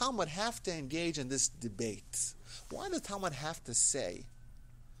does the Talmud have to engage in this debate? Why does the Talmud have to say,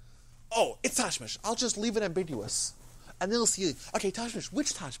 "Oh, it's Tashmish. I'll just leave it ambiguous." And then they'll see, okay, tashmish,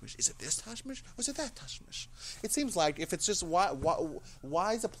 which tashmish? Is it this tashmish or is it that tashmish? It seems like if it's just,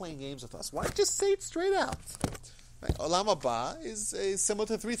 why is it playing games with us? Why not just say it straight out? Right? Olam Haba is similar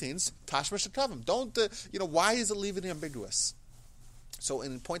to three things, tashmish and nekavim. Don't, why is it leaving it ambiguous? So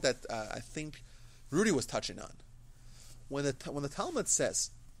in a point that I think Rudy was touching on, when the Talmud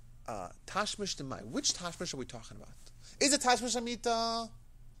says, tashmish Dmai, which tashmish are we talking about? Is it tashmish hamita?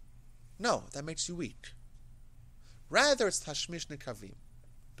 No, that makes you weak. Rather, it's tashmish nekavim,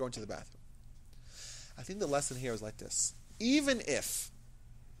 going to the bathroom. I think the lesson here is like this. Even if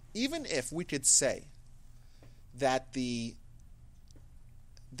we could say that the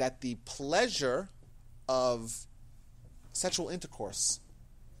pleasure of sexual intercourse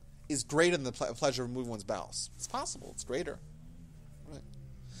is greater than the pleasure of removing one's bowels. It's possible. It's greater. Right?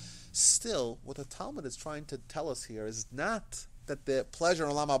 Still, what the Talmud is trying to tell us here is not that the pleasure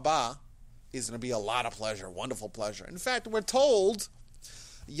in Olam Haba is going to be a lot of pleasure, wonderful pleasure. In fact, we're told,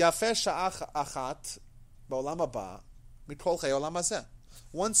 Yafeh sha'ach achat ba'olam haba mikol chayei olam hazeh.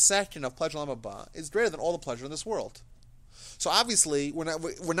 1 second of pleasure in Olam Haba is greater than all the pleasure in this world. So obviously,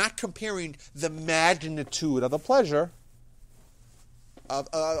 we're not comparing the magnitude of the pleasure of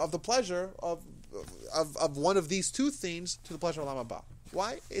one of these two things to the pleasure of Olam Haba.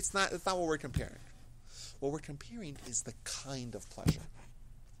 Why? It's not what we're comparing. What we're comparing is the kind of pleasure.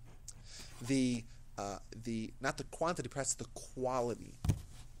 The not the quantity, perhaps the quality.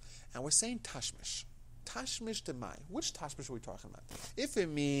 And we're saying tashmish. Tashmish Dmai. Which tashmish are we talking about? If it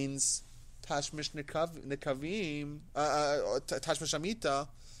means tashmish nekavim, tashmish hamita,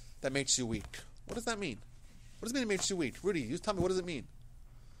 that makes you weak. What does that mean? What does it mean it makes you weak? Rudy, you tell me, what does it mean?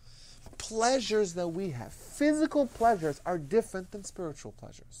 Pleasures that we have, physical pleasures, are different than spiritual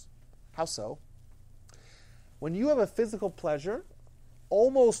pleasures. How so? When you have a physical pleasure,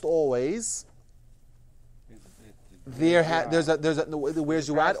 almost always there's a where's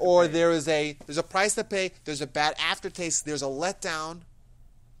you at, or there's a price to pay, there's a bad aftertaste, there's a letdown,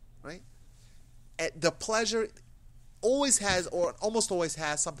 right? The pleasure always has, or almost always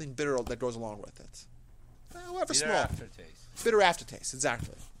has, something bitter that goes along with it. However Bitter small. aftertaste. Bitter aftertaste,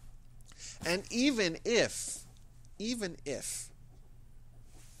 exactly. And even if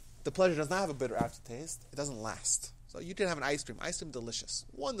the pleasure does not have a bitter aftertaste, it doesn't last. So you did have an ice cream. Ice cream, delicious.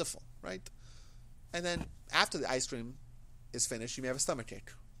 Wonderful, right? And then after the ice cream is finished, you may have a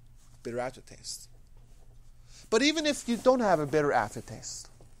stomachache. Bitter aftertaste. But even if you don't have a bitter aftertaste,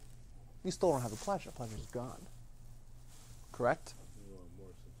 you still don't have a pleasure. Pleasure is gone. Correct?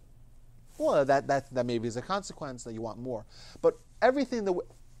 Well, that maybe is a consequence that you want more. But everything,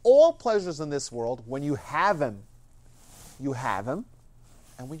 all pleasures in this world, when you have them, you have them.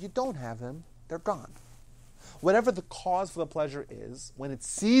 And when you don't have them, they're gone. Whatever the cause for the pleasure is, when it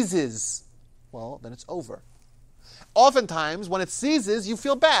ceases, well, then it's over. Oftentimes, when it ceases, you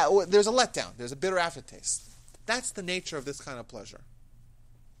feel bad. There's a letdown. There's a bitter aftertaste. That's the nature of this kind of pleasure.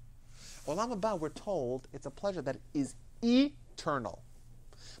 Olam haba, we're told, it's a pleasure that is eternal,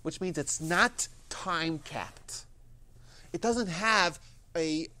 which means it's not time-capped. It doesn't have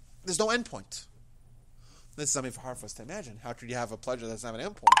there's no endpoint. This is something hard for us to imagine. How could you have a pleasure that doesn't have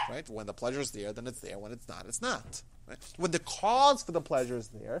an endpoint, right? When the pleasure is there, then it's there. When it's not, it's not. Right? When the cause for the pleasure is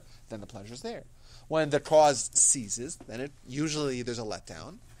there, then the pleasure is there. When the cause ceases, then usually there's a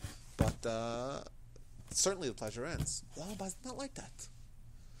letdown, but certainly the pleasure ends. Well, but it's not like that.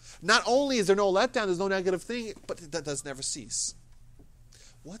 Not only is there no letdown, there's no negative thing, but that does never cease.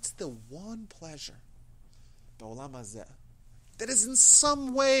 What's the one pleasure, ba'olam hazeh, that is in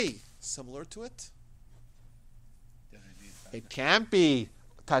some way similar to it? It can't be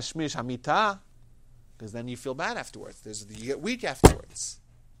tashmish, hamita, because then you feel bad afterwards. You get weak afterwards.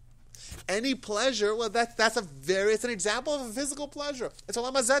 Any pleasure, well, it's an example of a physical pleasure. It's a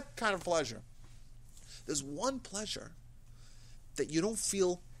olam hazeh kind of pleasure. There's one pleasure that you don't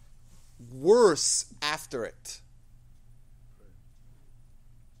feel worse after it.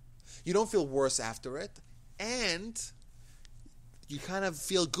 You don't feel worse after it, and you kind of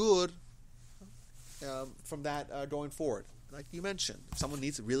feel good from that going forward. Like you mentioned, if someone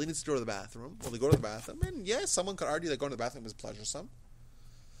really needs to go to the bathroom, well, they go to the bathroom, and yes, someone could argue that going to the bathroom is pleasuresome,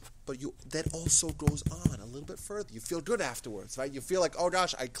 but that also goes on a little bit further. You feel good afterwards, right? You feel like, oh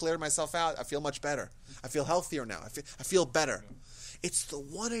gosh, I cleared myself out. I feel much better. I feel healthier now. I feel better. It's the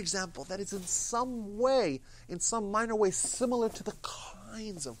one example that is in some way, in some minor way, similar to the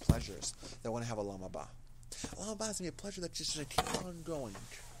kinds of pleasures that want to have olam haba. Olam haba is going to be a pleasure that's just going to keep on going.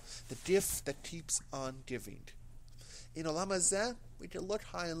 The gift that keeps on giving. In olam hazeh, we can look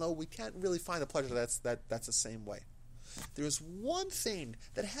high and low. We can't really find a pleasure that's the same way. There's one thing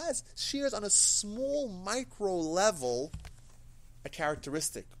that shares on a small micro level a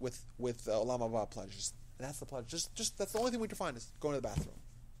characteristic with olam haba pleasures. And that's the pleasure. Just that's the only thing we can find is going to the bathroom.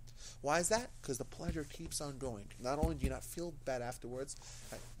 Why is that? Because the pleasure keeps on going. Not only do you not feel bad afterwards,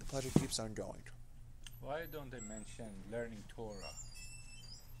 the pleasure keeps on going. Why don't they mention learning Torah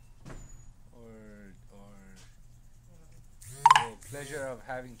or the pleasure of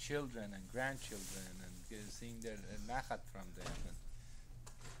having children and grandchildren and seeing their nachat from them?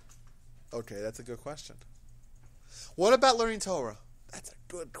 Okay, that's a good question. What about learning Torah? That's a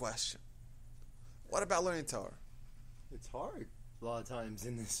good question. What about learning Torah? It's hard a lot of times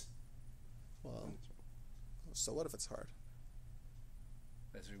in this. Well, so what if it's hard?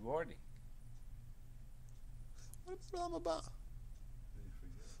 That's rewarding. What about olam haba?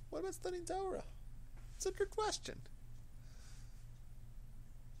 What about studying Torah? It's a good question.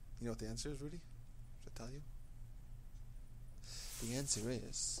 You know what the answer is, Rudy? Should I tell you? The answer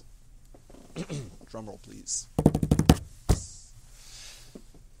is, drum roll please.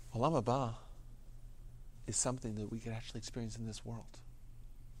 Olam haba is something that we can actually experience in this world.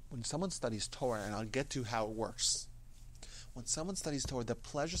 When someone studies Torah, and I'll get to how it works. When someone studies Torah, the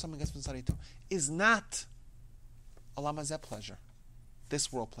pleasure someone gets from studying Torah is not olam hazeh pleasure,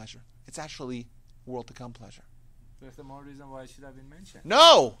 this world pleasure. It's actually world to come pleasure. That's the more reason why it should have been mentioned.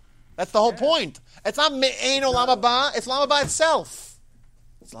 No! That's the whole point. It's not Ma'in olam haba, it's olam haba itself.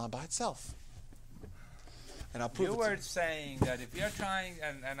 It's olam haba itself. And I'll prove you were saying that if you're trying,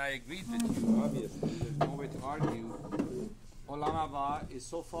 and I agreed with you, obviously, there's no way to argue, olam haba is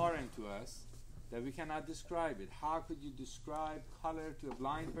so foreign to us that we cannot describe it. How could you describe color to a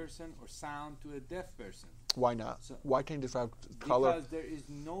blind person or sound to a deaf person? Why not? So, why can't you describe color? Because there is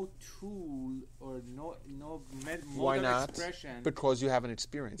no tool or no Why mode of not? expression. Because you haven't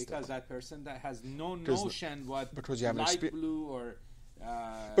experienced Because it. that person that has no notion what because you haven't light blue or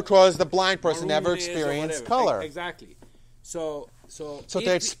because the blind person maroon never is or experienced whatever. color. Exactly. So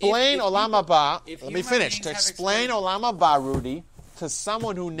to explain olam haba, let me finish. To explain olam haba, Rudy, to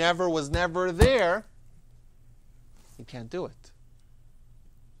someone who was never there, You can't do it.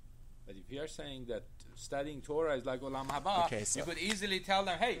 But if you're saying that studying Torah is like Olam Haba, Okay, so- you could easily tell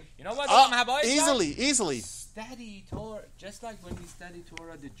them, hey, you know what Olam Haba is like? Easily. Study Torah, just like when we study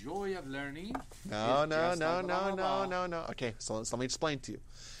Torah, the joy of learning. No. is just like Olam Haba. Okay, so let me explain to you.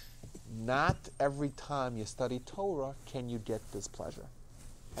 Not every time you study Torah can you get this pleasure.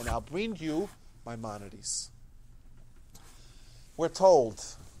 And I'll bring you Maimonides. We're told,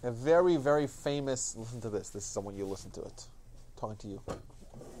 a very, very famous, listen to this. This is someone you listen to it. I'm talking to you.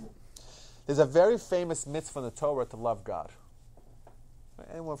 There's a very famous mitzvah in the Torah to love God.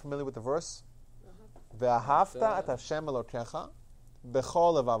 Anyone familiar with the verse? Ve'ahavta et Hashem Elokecha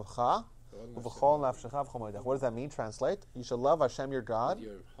b'chol levavcha u'b'chol nafshecha v'chol moedech. What does that mean? Translate. You should love Hashem your God With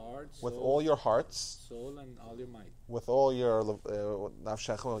your heart, with soul, all your hearts, soul and all your might. with all your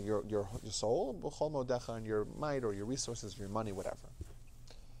nafshecha, your soul, b'chol moedecha, and your might or your resources, your money, whatever.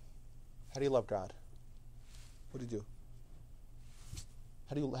 How do you love God? What do you do?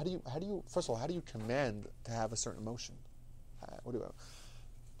 How do you? First of all, how do you command to have a certain emotion? What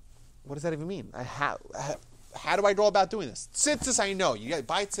does that even mean? How do I go about doing this? Tzitzis, I know. You get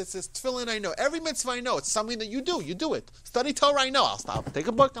buy tzitzis. Tefillin, I know. Every mitzvah, I know. It's something that you do. You do it. Study Torah, I know. I'll stop. Take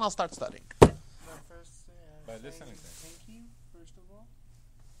a book and I'll start studying. By listening to it. Thank you, first of all.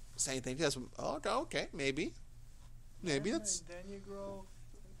 Saying thank you. That's, okay, maybe. Maybe it's... Then you grow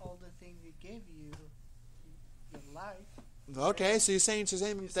all the things He gave you, your life. Okay, so you're saying You're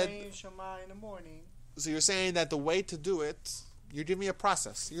that... saying Shema in the morning. So you're saying that the way to do it, you're giving me a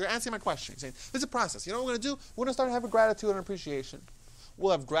process. You're answering my question. You're saying, there's a process. You know what we're going to do? We're going to start having gratitude and appreciation.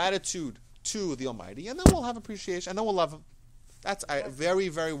 We'll have gratitude to the Almighty, and then we'll have appreciation, and then we'll love Him. That's a very,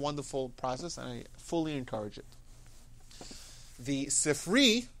 very wonderful process, and I fully encourage it. The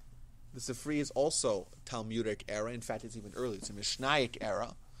Sifri is also Talmudic era. In fact, it's even earlier. It's a Mishnaic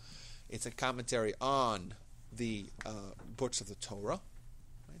era. It's a commentary on the books of the Torah.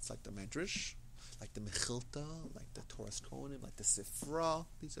 Right? It's like the Medrash, like the Mechilta, like the Torah Kohanim, like the Sifra.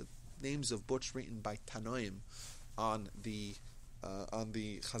 These are names of books written by Tanoim on the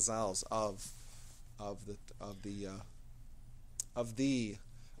Chazals of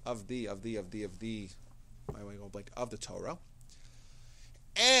the Torah.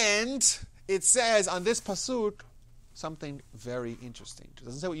 And it says on this pasuk something very interesting. It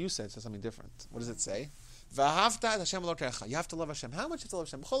doesn't say what you said, it says something different. What does it say? V'ahavta et Hashem Elokecha. You have to love Hashem. How much you have to love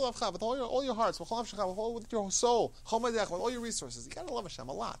Hashem? B'chol levavcha, with all your hearts, b'chol nafshecha, with your soul, b'chol moedech, with all your resources. You got to love Hashem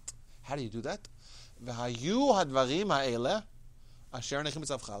a lot. How do you do that? V'hayu hadvarim ha'eleh asher nechim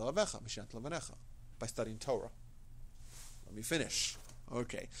etzavcha levavecha b'shat levanecha, by studying Torah. Let me finish.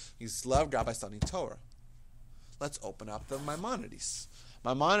 Okay, you love God by studying Torah. Let's open up the Maimonides.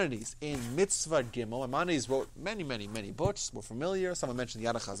 Maimonides in Mitzvah Gimel. Maimonides wrote many, many, many books. We're familiar. Someone mentioned the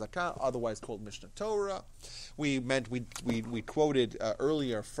Yad HaChazakah, otherwise called Mishnah Torah. We quoted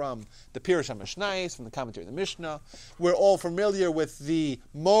earlier from the Pirush HaMishnayos, from the commentary of the Mishnah. We're all familiar with the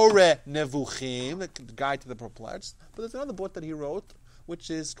More Nevuchim, the Guide to the Perplexed. But there's another book that he wrote, which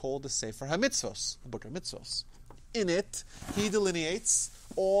is called the Sefer HaMitzvos, the Book of Mitzvos. In it, he delineates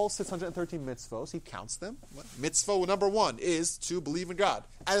all 613 mitzvos. He counts them. Mitzvah number 1 is to believe in God.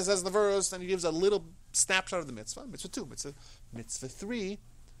 As it says in the verse, and he gives a little snapshot of the mitzvah. Mitzvah 2. Mitzvah 3,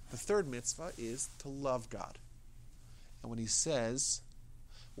 the third mitzvah, is to love God. And when he says,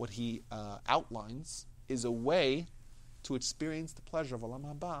 what he outlines is a way to experience the pleasure of Olam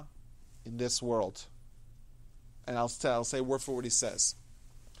Haba in this world. And I'll say word for word he says.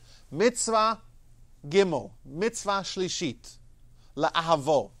 Mitzvah Gimel, mitzvah shlishit,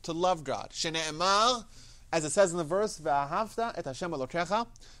 la'ahavo, to love God. Shene'emar, as it says in the verse, ve'ahavta et Hashem Elokecha,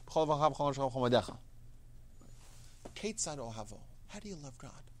 b'chol v'chav b'chol nafshecha b'chol moedecha. Keitzad ohavo, how do you love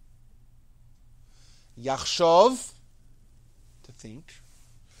God? Yachshov, to think,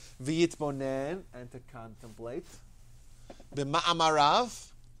 v'yitbonen, and to contemplate,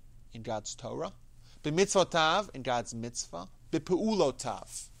 b'ma'amarav, in God's Torah, b'mitzvotav, in God's mitzvah,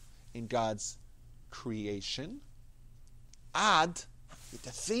 b'pe'ulotav, in God's creation. Ad, to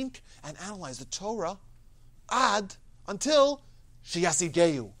think and analyze the Torah. Ad, until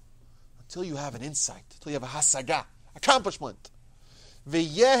sheyasigeyu, until you have an insight, until you have a hasaga, accomplishment.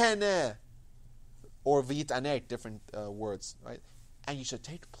 V'yehene, or v'yitanek, different words, right? And you should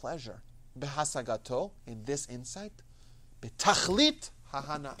take pleasure, b'hasagato, in this insight, b'tachlit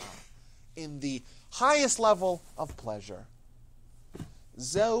hahana'a, in the highest level of pleasure.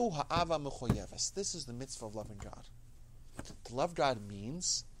 Zeu ha'ava mechoyeves. This is the mitzvah of loving God. To love God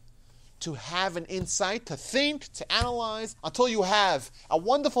means to have an insight, to think, to analyze, until you have a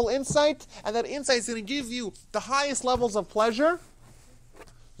wonderful insight, and that insight is going to give you the highest levels of pleasure.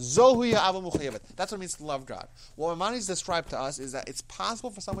 Zohu ya'ava muchayevet. That's what it means to love God. What Maimonides described to us is that it's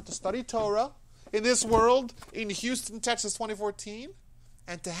possible for someone to study Torah in this world, in Houston, Texas, 2014,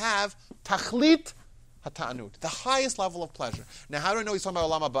 and to have tachlit hata'anud, the highest level of pleasure. Now, how do I know he's talking about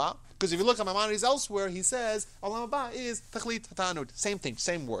Olam Haba? Because if you look at Maimonides elsewhere, he says Olam Haba is tachlit hata'anud. Same thing,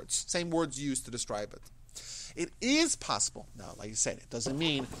 same words used to describe it. It is possible. Now, like you said, it doesn't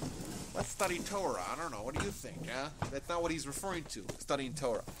mean, let's study Torah. I don't know. What do you think? Yeah? That's not what he's referring to, studying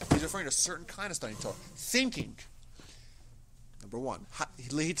Torah. He's referring to a certain kind of studying Torah. Thinking. Number one.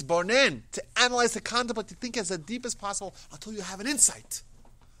 To analyze, to contemplate, to think as the deep as possible until you have an insight.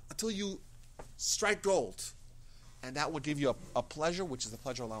 Until you strike gold. And that will give you a pleasure, which is the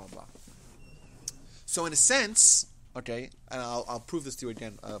pleasure of Olam Haba. So in a sense, okay, and I'll prove this to you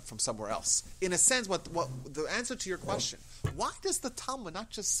again from somewhere else. In a sense, what the answer to your question, why does the Talmud not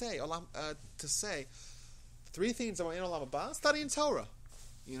just say three things about Ein Olam Haba? Studying Torah.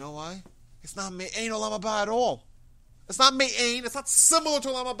 You know why? It's not Ein Olam Haba at all. It's not Me'ain. It's not similar to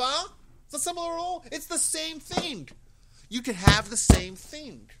Olam Haba. It's not similar at all. It's the same thing. You can have the same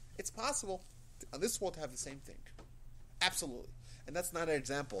thing. It's possible on this world to have the same thing. Absolutely. And that's not an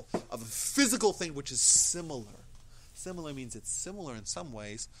example of a physical thing which is similar. Similar means it's similar in some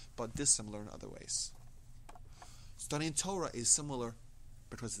ways, but dissimilar in other ways. Studying Torah is similar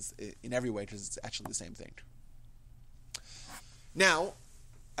because it's in every way, because it's actually the same thing. Now,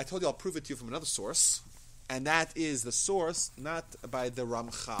 I told you I'll prove it to you from another source, and that is the source not by the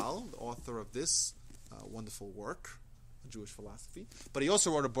Ramchal, the author of this wonderful work, Jewish philosophy, but he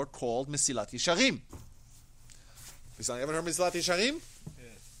also wrote a book called Mesilat Yesharim. You ever heard Mesilat Yesharim?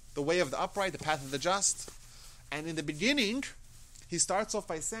 Yes. The way of the upright, the path of the just. And in the beginning, he starts off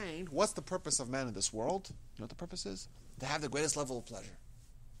by saying, what's the purpose of man in this world? You know what the purpose is? To have the greatest level of pleasure.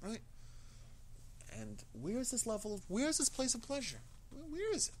 Right? And where is this place of pleasure?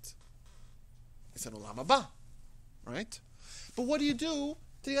 Where is it? It's in Olam Haba. Right? But what do you do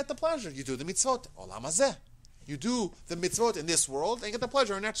to get the pleasure? You do the mitzvot. Olam Hazeh. You do the mitzvot in this world and get the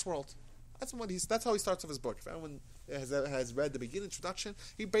pleasure in the next world. That's how he starts off his book. If anyone has read the beginning introduction,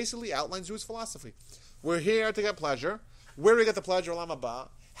 he basically outlines Jewish philosophy. We're here to get pleasure. Where do we get the pleasure? Olam Haba.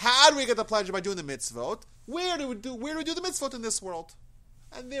 How do we get the pleasure? By doing the mitzvot. Where do we do the mitzvot in this world?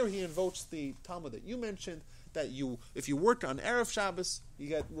 And there he invokes the Talmud that you mentioned, that if you work on Erev Shabbos, you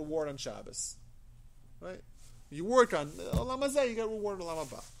get reward on Shabbos. Right? You work on Olam Hazeh, you get reward on Olam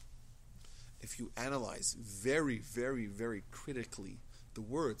Haba. If you analyze very, very, very critically the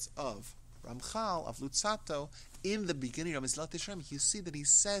words of Ramchal, of Lutzato, in the beginning of Mesilat Yesharim, you see that he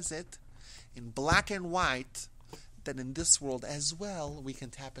says it in black and white, that in this world as well, we can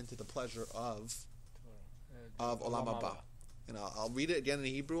tap into the pleasure of Olam Haba. And I'll read it again in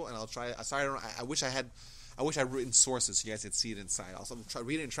Hebrew, and I'll try. Sorry, I wish I had written sources so you guys could see it inside. I'll try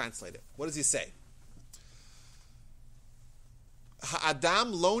read it and translate it. What does he say?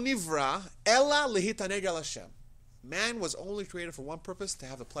 Ha'adam lo nivra ela lehitaneg el Hashem. Man was only created for one purpose, to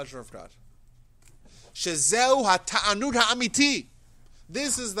have the pleasure of God. Shezeu ha'ta'anud ha'amiti.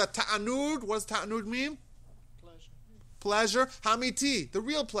 This is the ta'anud. What does ta'anud mean? Pleasure. Hamiti, the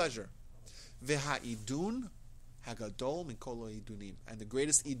real pleasure. V'ha'idun hagadol min kol idunim. And the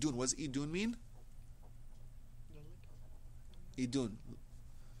greatest idun. What does idun mean? Idun.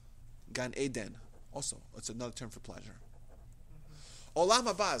 Gan Eden. Also, it's another term for pleasure. Olam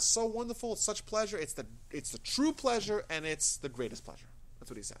Haba is so wonderful, it's such pleasure. It's the true pleasure, and it's the greatest pleasure. That's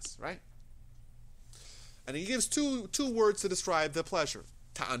what he says, right? And he gives two words to describe the pleasure: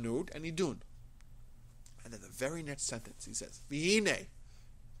 ta'anud and idun. And then the very next sentence, he says, "V'hine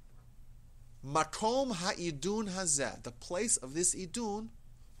makom ha'idun hazeh." The place of this idun,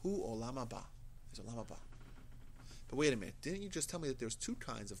 hu olam haba, is olam haba. But wait a minute, didn't you just tell me that there's two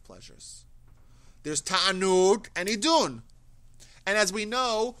kinds of pleasures? There's ta'anud and idun. And as we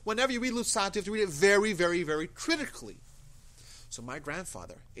know, whenever you read Lusat, you have to read it very, very, very critically. So my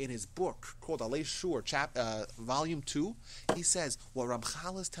grandfather, in his book called Alei Shur, Volume 2, he says, what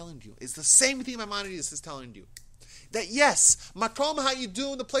Ramchal is telling you is the same thing Maimonides is telling you. That yes, Makom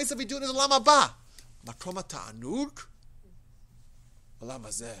ha'idun, the place of idun is Olam Haba. Makom ha'ta'anud, Olam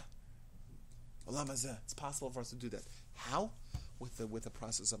Hazeh. Olam Hazeh. It's possible for us to do that. How? With the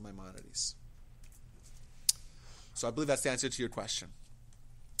process of Maimonides. So I believe that's the answer to your question.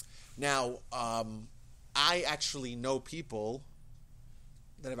 Now, I actually know people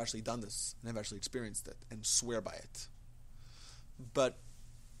that have actually done this and have actually experienced it and swear by it. But,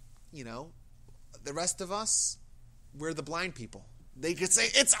 the rest of us, we're the blind people. They could say,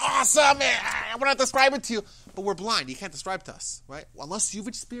 it's awesome, I want to describe it to you. But we're blind. You can't describe it to us, right? Unless you've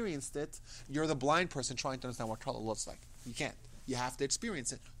experienced it, you're the blind person trying to understand what color looks like. You can't. You have to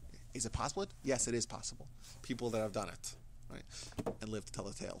experience it. Is it possible? Yes, it is possible. People that have done it, right, and lived to tell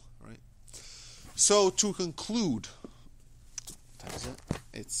the tale, right? So to conclude, what time is it?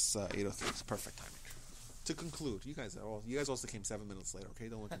 It's 8:03. It's perfect timing. To conclude, you guys also came 7 minutes later. Okay,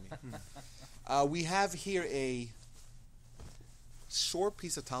 don't look at me. We have here a short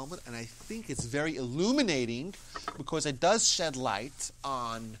piece of Talmud, and I think it's very illuminating because it does shed light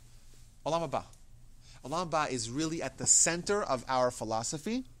on Olam Haba. Olam Haba is really at the center of our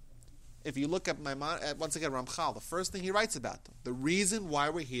philosophy. If you look at once again, Ramchal, the first thing he writes about, the reason why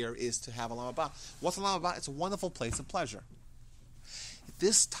we're here is to have Olam Haba. What's Olam Haba? It's a wonderful place of pleasure.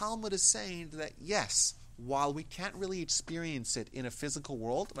 This Talmud is saying that, yes, while we can't really experience it in a physical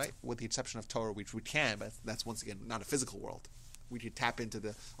world, right, with the exception of Torah, which we can, but that's once again not a physical world. We can tap into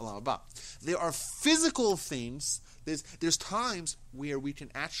the Olam Haba. There are physical things. There's times where we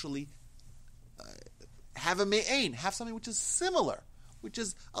can actually have a Ma'in, have something which is similar, which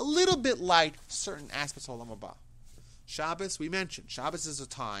is a little bit like certain aspects of Olam Haba. Shabbos, we mentioned. Shabbos is a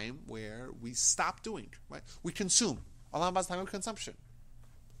time where we stop doing, right? We consume. Olam Haba is a time of consumption.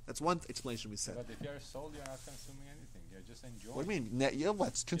 That's one explanation we said. But if you're a soul, you're not consuming anything. You're just enjoying. What do you mean?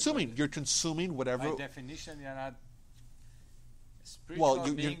 What's consuming? You're consuming whatever. By definition, you're not.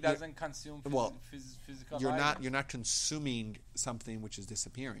 Spiritual being doesn't consume physical. You're not consuming something which is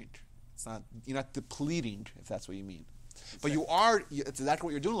disappearing. It's not. You're not depleting, if that's what you mean. But you are. It's exactly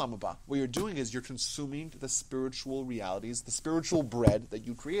what you're doing, Olam Haba. What you're doing is you're consuming the spiritual realities, the spiritual bread that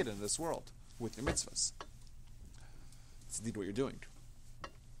you created in this world with your mitzvahs. That's indeed what you're doing.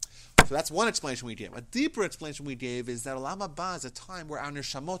 So that's one explanation we gave. A deeper explanation we gave is that Olam Haba is a time where our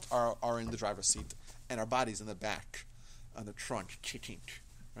neshamot are in the driver's seat and our bodies in the back, on the trunk, kicking,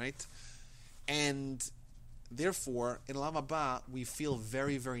 right? And therefore, in Olam Haba, we feel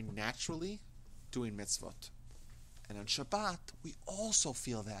very, very naturally doing mitzvot. And on Shabbat, we also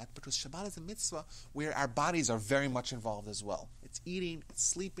feel that because Shabbat is a mitzvah where our bodies are very much involved as well. It's eating, it's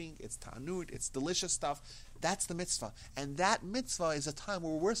sleeping, it's ta'anud, it's delicious stuff. That's the mitzvah. And that mitzvah is a time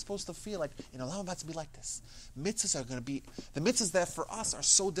where we're supposed to feel like, in Olam Haba, to be like this. Mitzvahs are going to be, the mitzvahs that for us are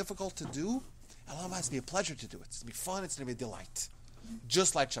so difficult to do, Olam Haba is to be a pleasure to do it. It's going to be fun, it's going to be a delight.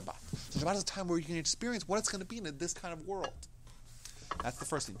 Just like Shabbat. So Shabbat is a time where you can experience what it's going to be in this kind of world. That's the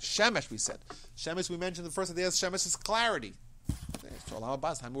first thing. Shemesh, we said. Shemesh, we mentioned the first idea is Shemesh is clarity. So Olam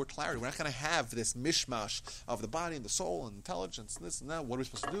Haba is time more clarity. We're not going to have this mishmash of the body and the soul and intelligence and this and that. What are we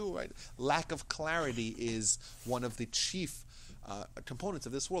supposed to do? Right? Lack of clarity is one of the chief components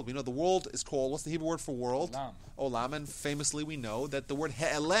of this world. We know the world is called, what's the Hebrew word for world? Olam. Olam, and famously we know that the word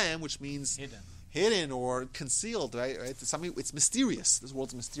he'elem, which means hidden or concealed, right? It's something, it's mysterious. This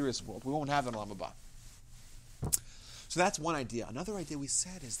world's a mysterious world. We won't have an Olam Haba. So that's one idea. Another idea we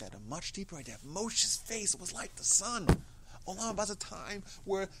said is that a much deeper idea. Moshe's face was like the sun. Olam Haba is a time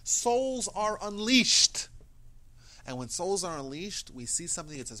where souls are unleashed. And when souls are unleashed, we see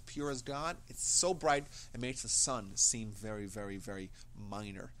something that's as pure as God. It's so bright, it makes the sun seem very, very, very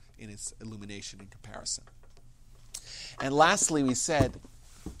minor in its illumination in comparison. And lastly, we said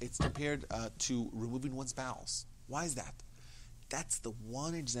it's compared to removing one's bowels. Why is that? That's the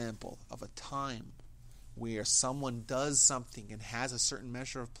one example of a time where someone does something and has a certain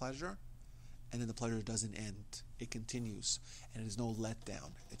measure of pleasure, and then the pleasure doesn't end. It continues, and there's no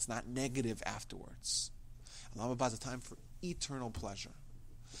letdown. It's not negative afterwards. Olam Haba is a time for eternal pleasure.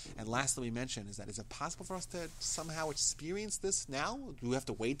 And lastly, we mentioned is that is it possible for us to somehow experience this now? Do we have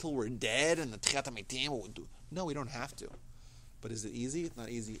to wait till we're dead and the Tchiat HaMetim? No, we don't have to. But is it easy? It's not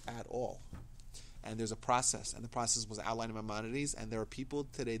easy at all. And there's a process, and the process was outlined in Maimonides, and there are people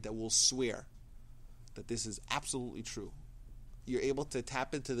today that will swear that this is absolutely true. You're able to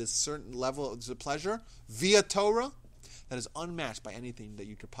tap into this certain level of pleasure via Torah that is unmatched by anything that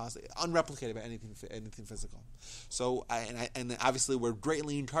you could possibly, unreplicated by anything physical. So, and obviously we're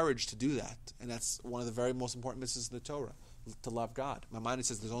greatly encouraged to do that, and that's one of the very most important mitzvahs in the Torah, to love God. My mind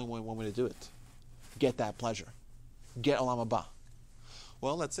says there's only one way to do it. Get that pleasure. Get Olam Haba.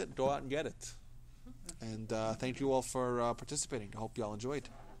 Well, that's it. Go out and get it. And thank you all for participating. I hope you all enjoyed.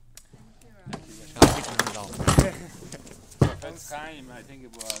 First time, I think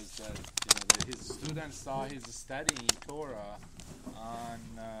it was that his students saw his studying Torah on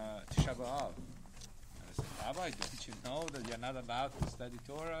Tisha B'Av. I said, Rabbi, don't you know that you're not allowed to study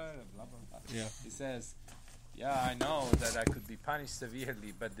Torah? Blah, blah, blah. Yeah. He says, yeah, I know that I could be punished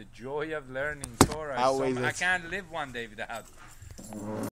severely, but the joy of learning Torah is I can't live one day without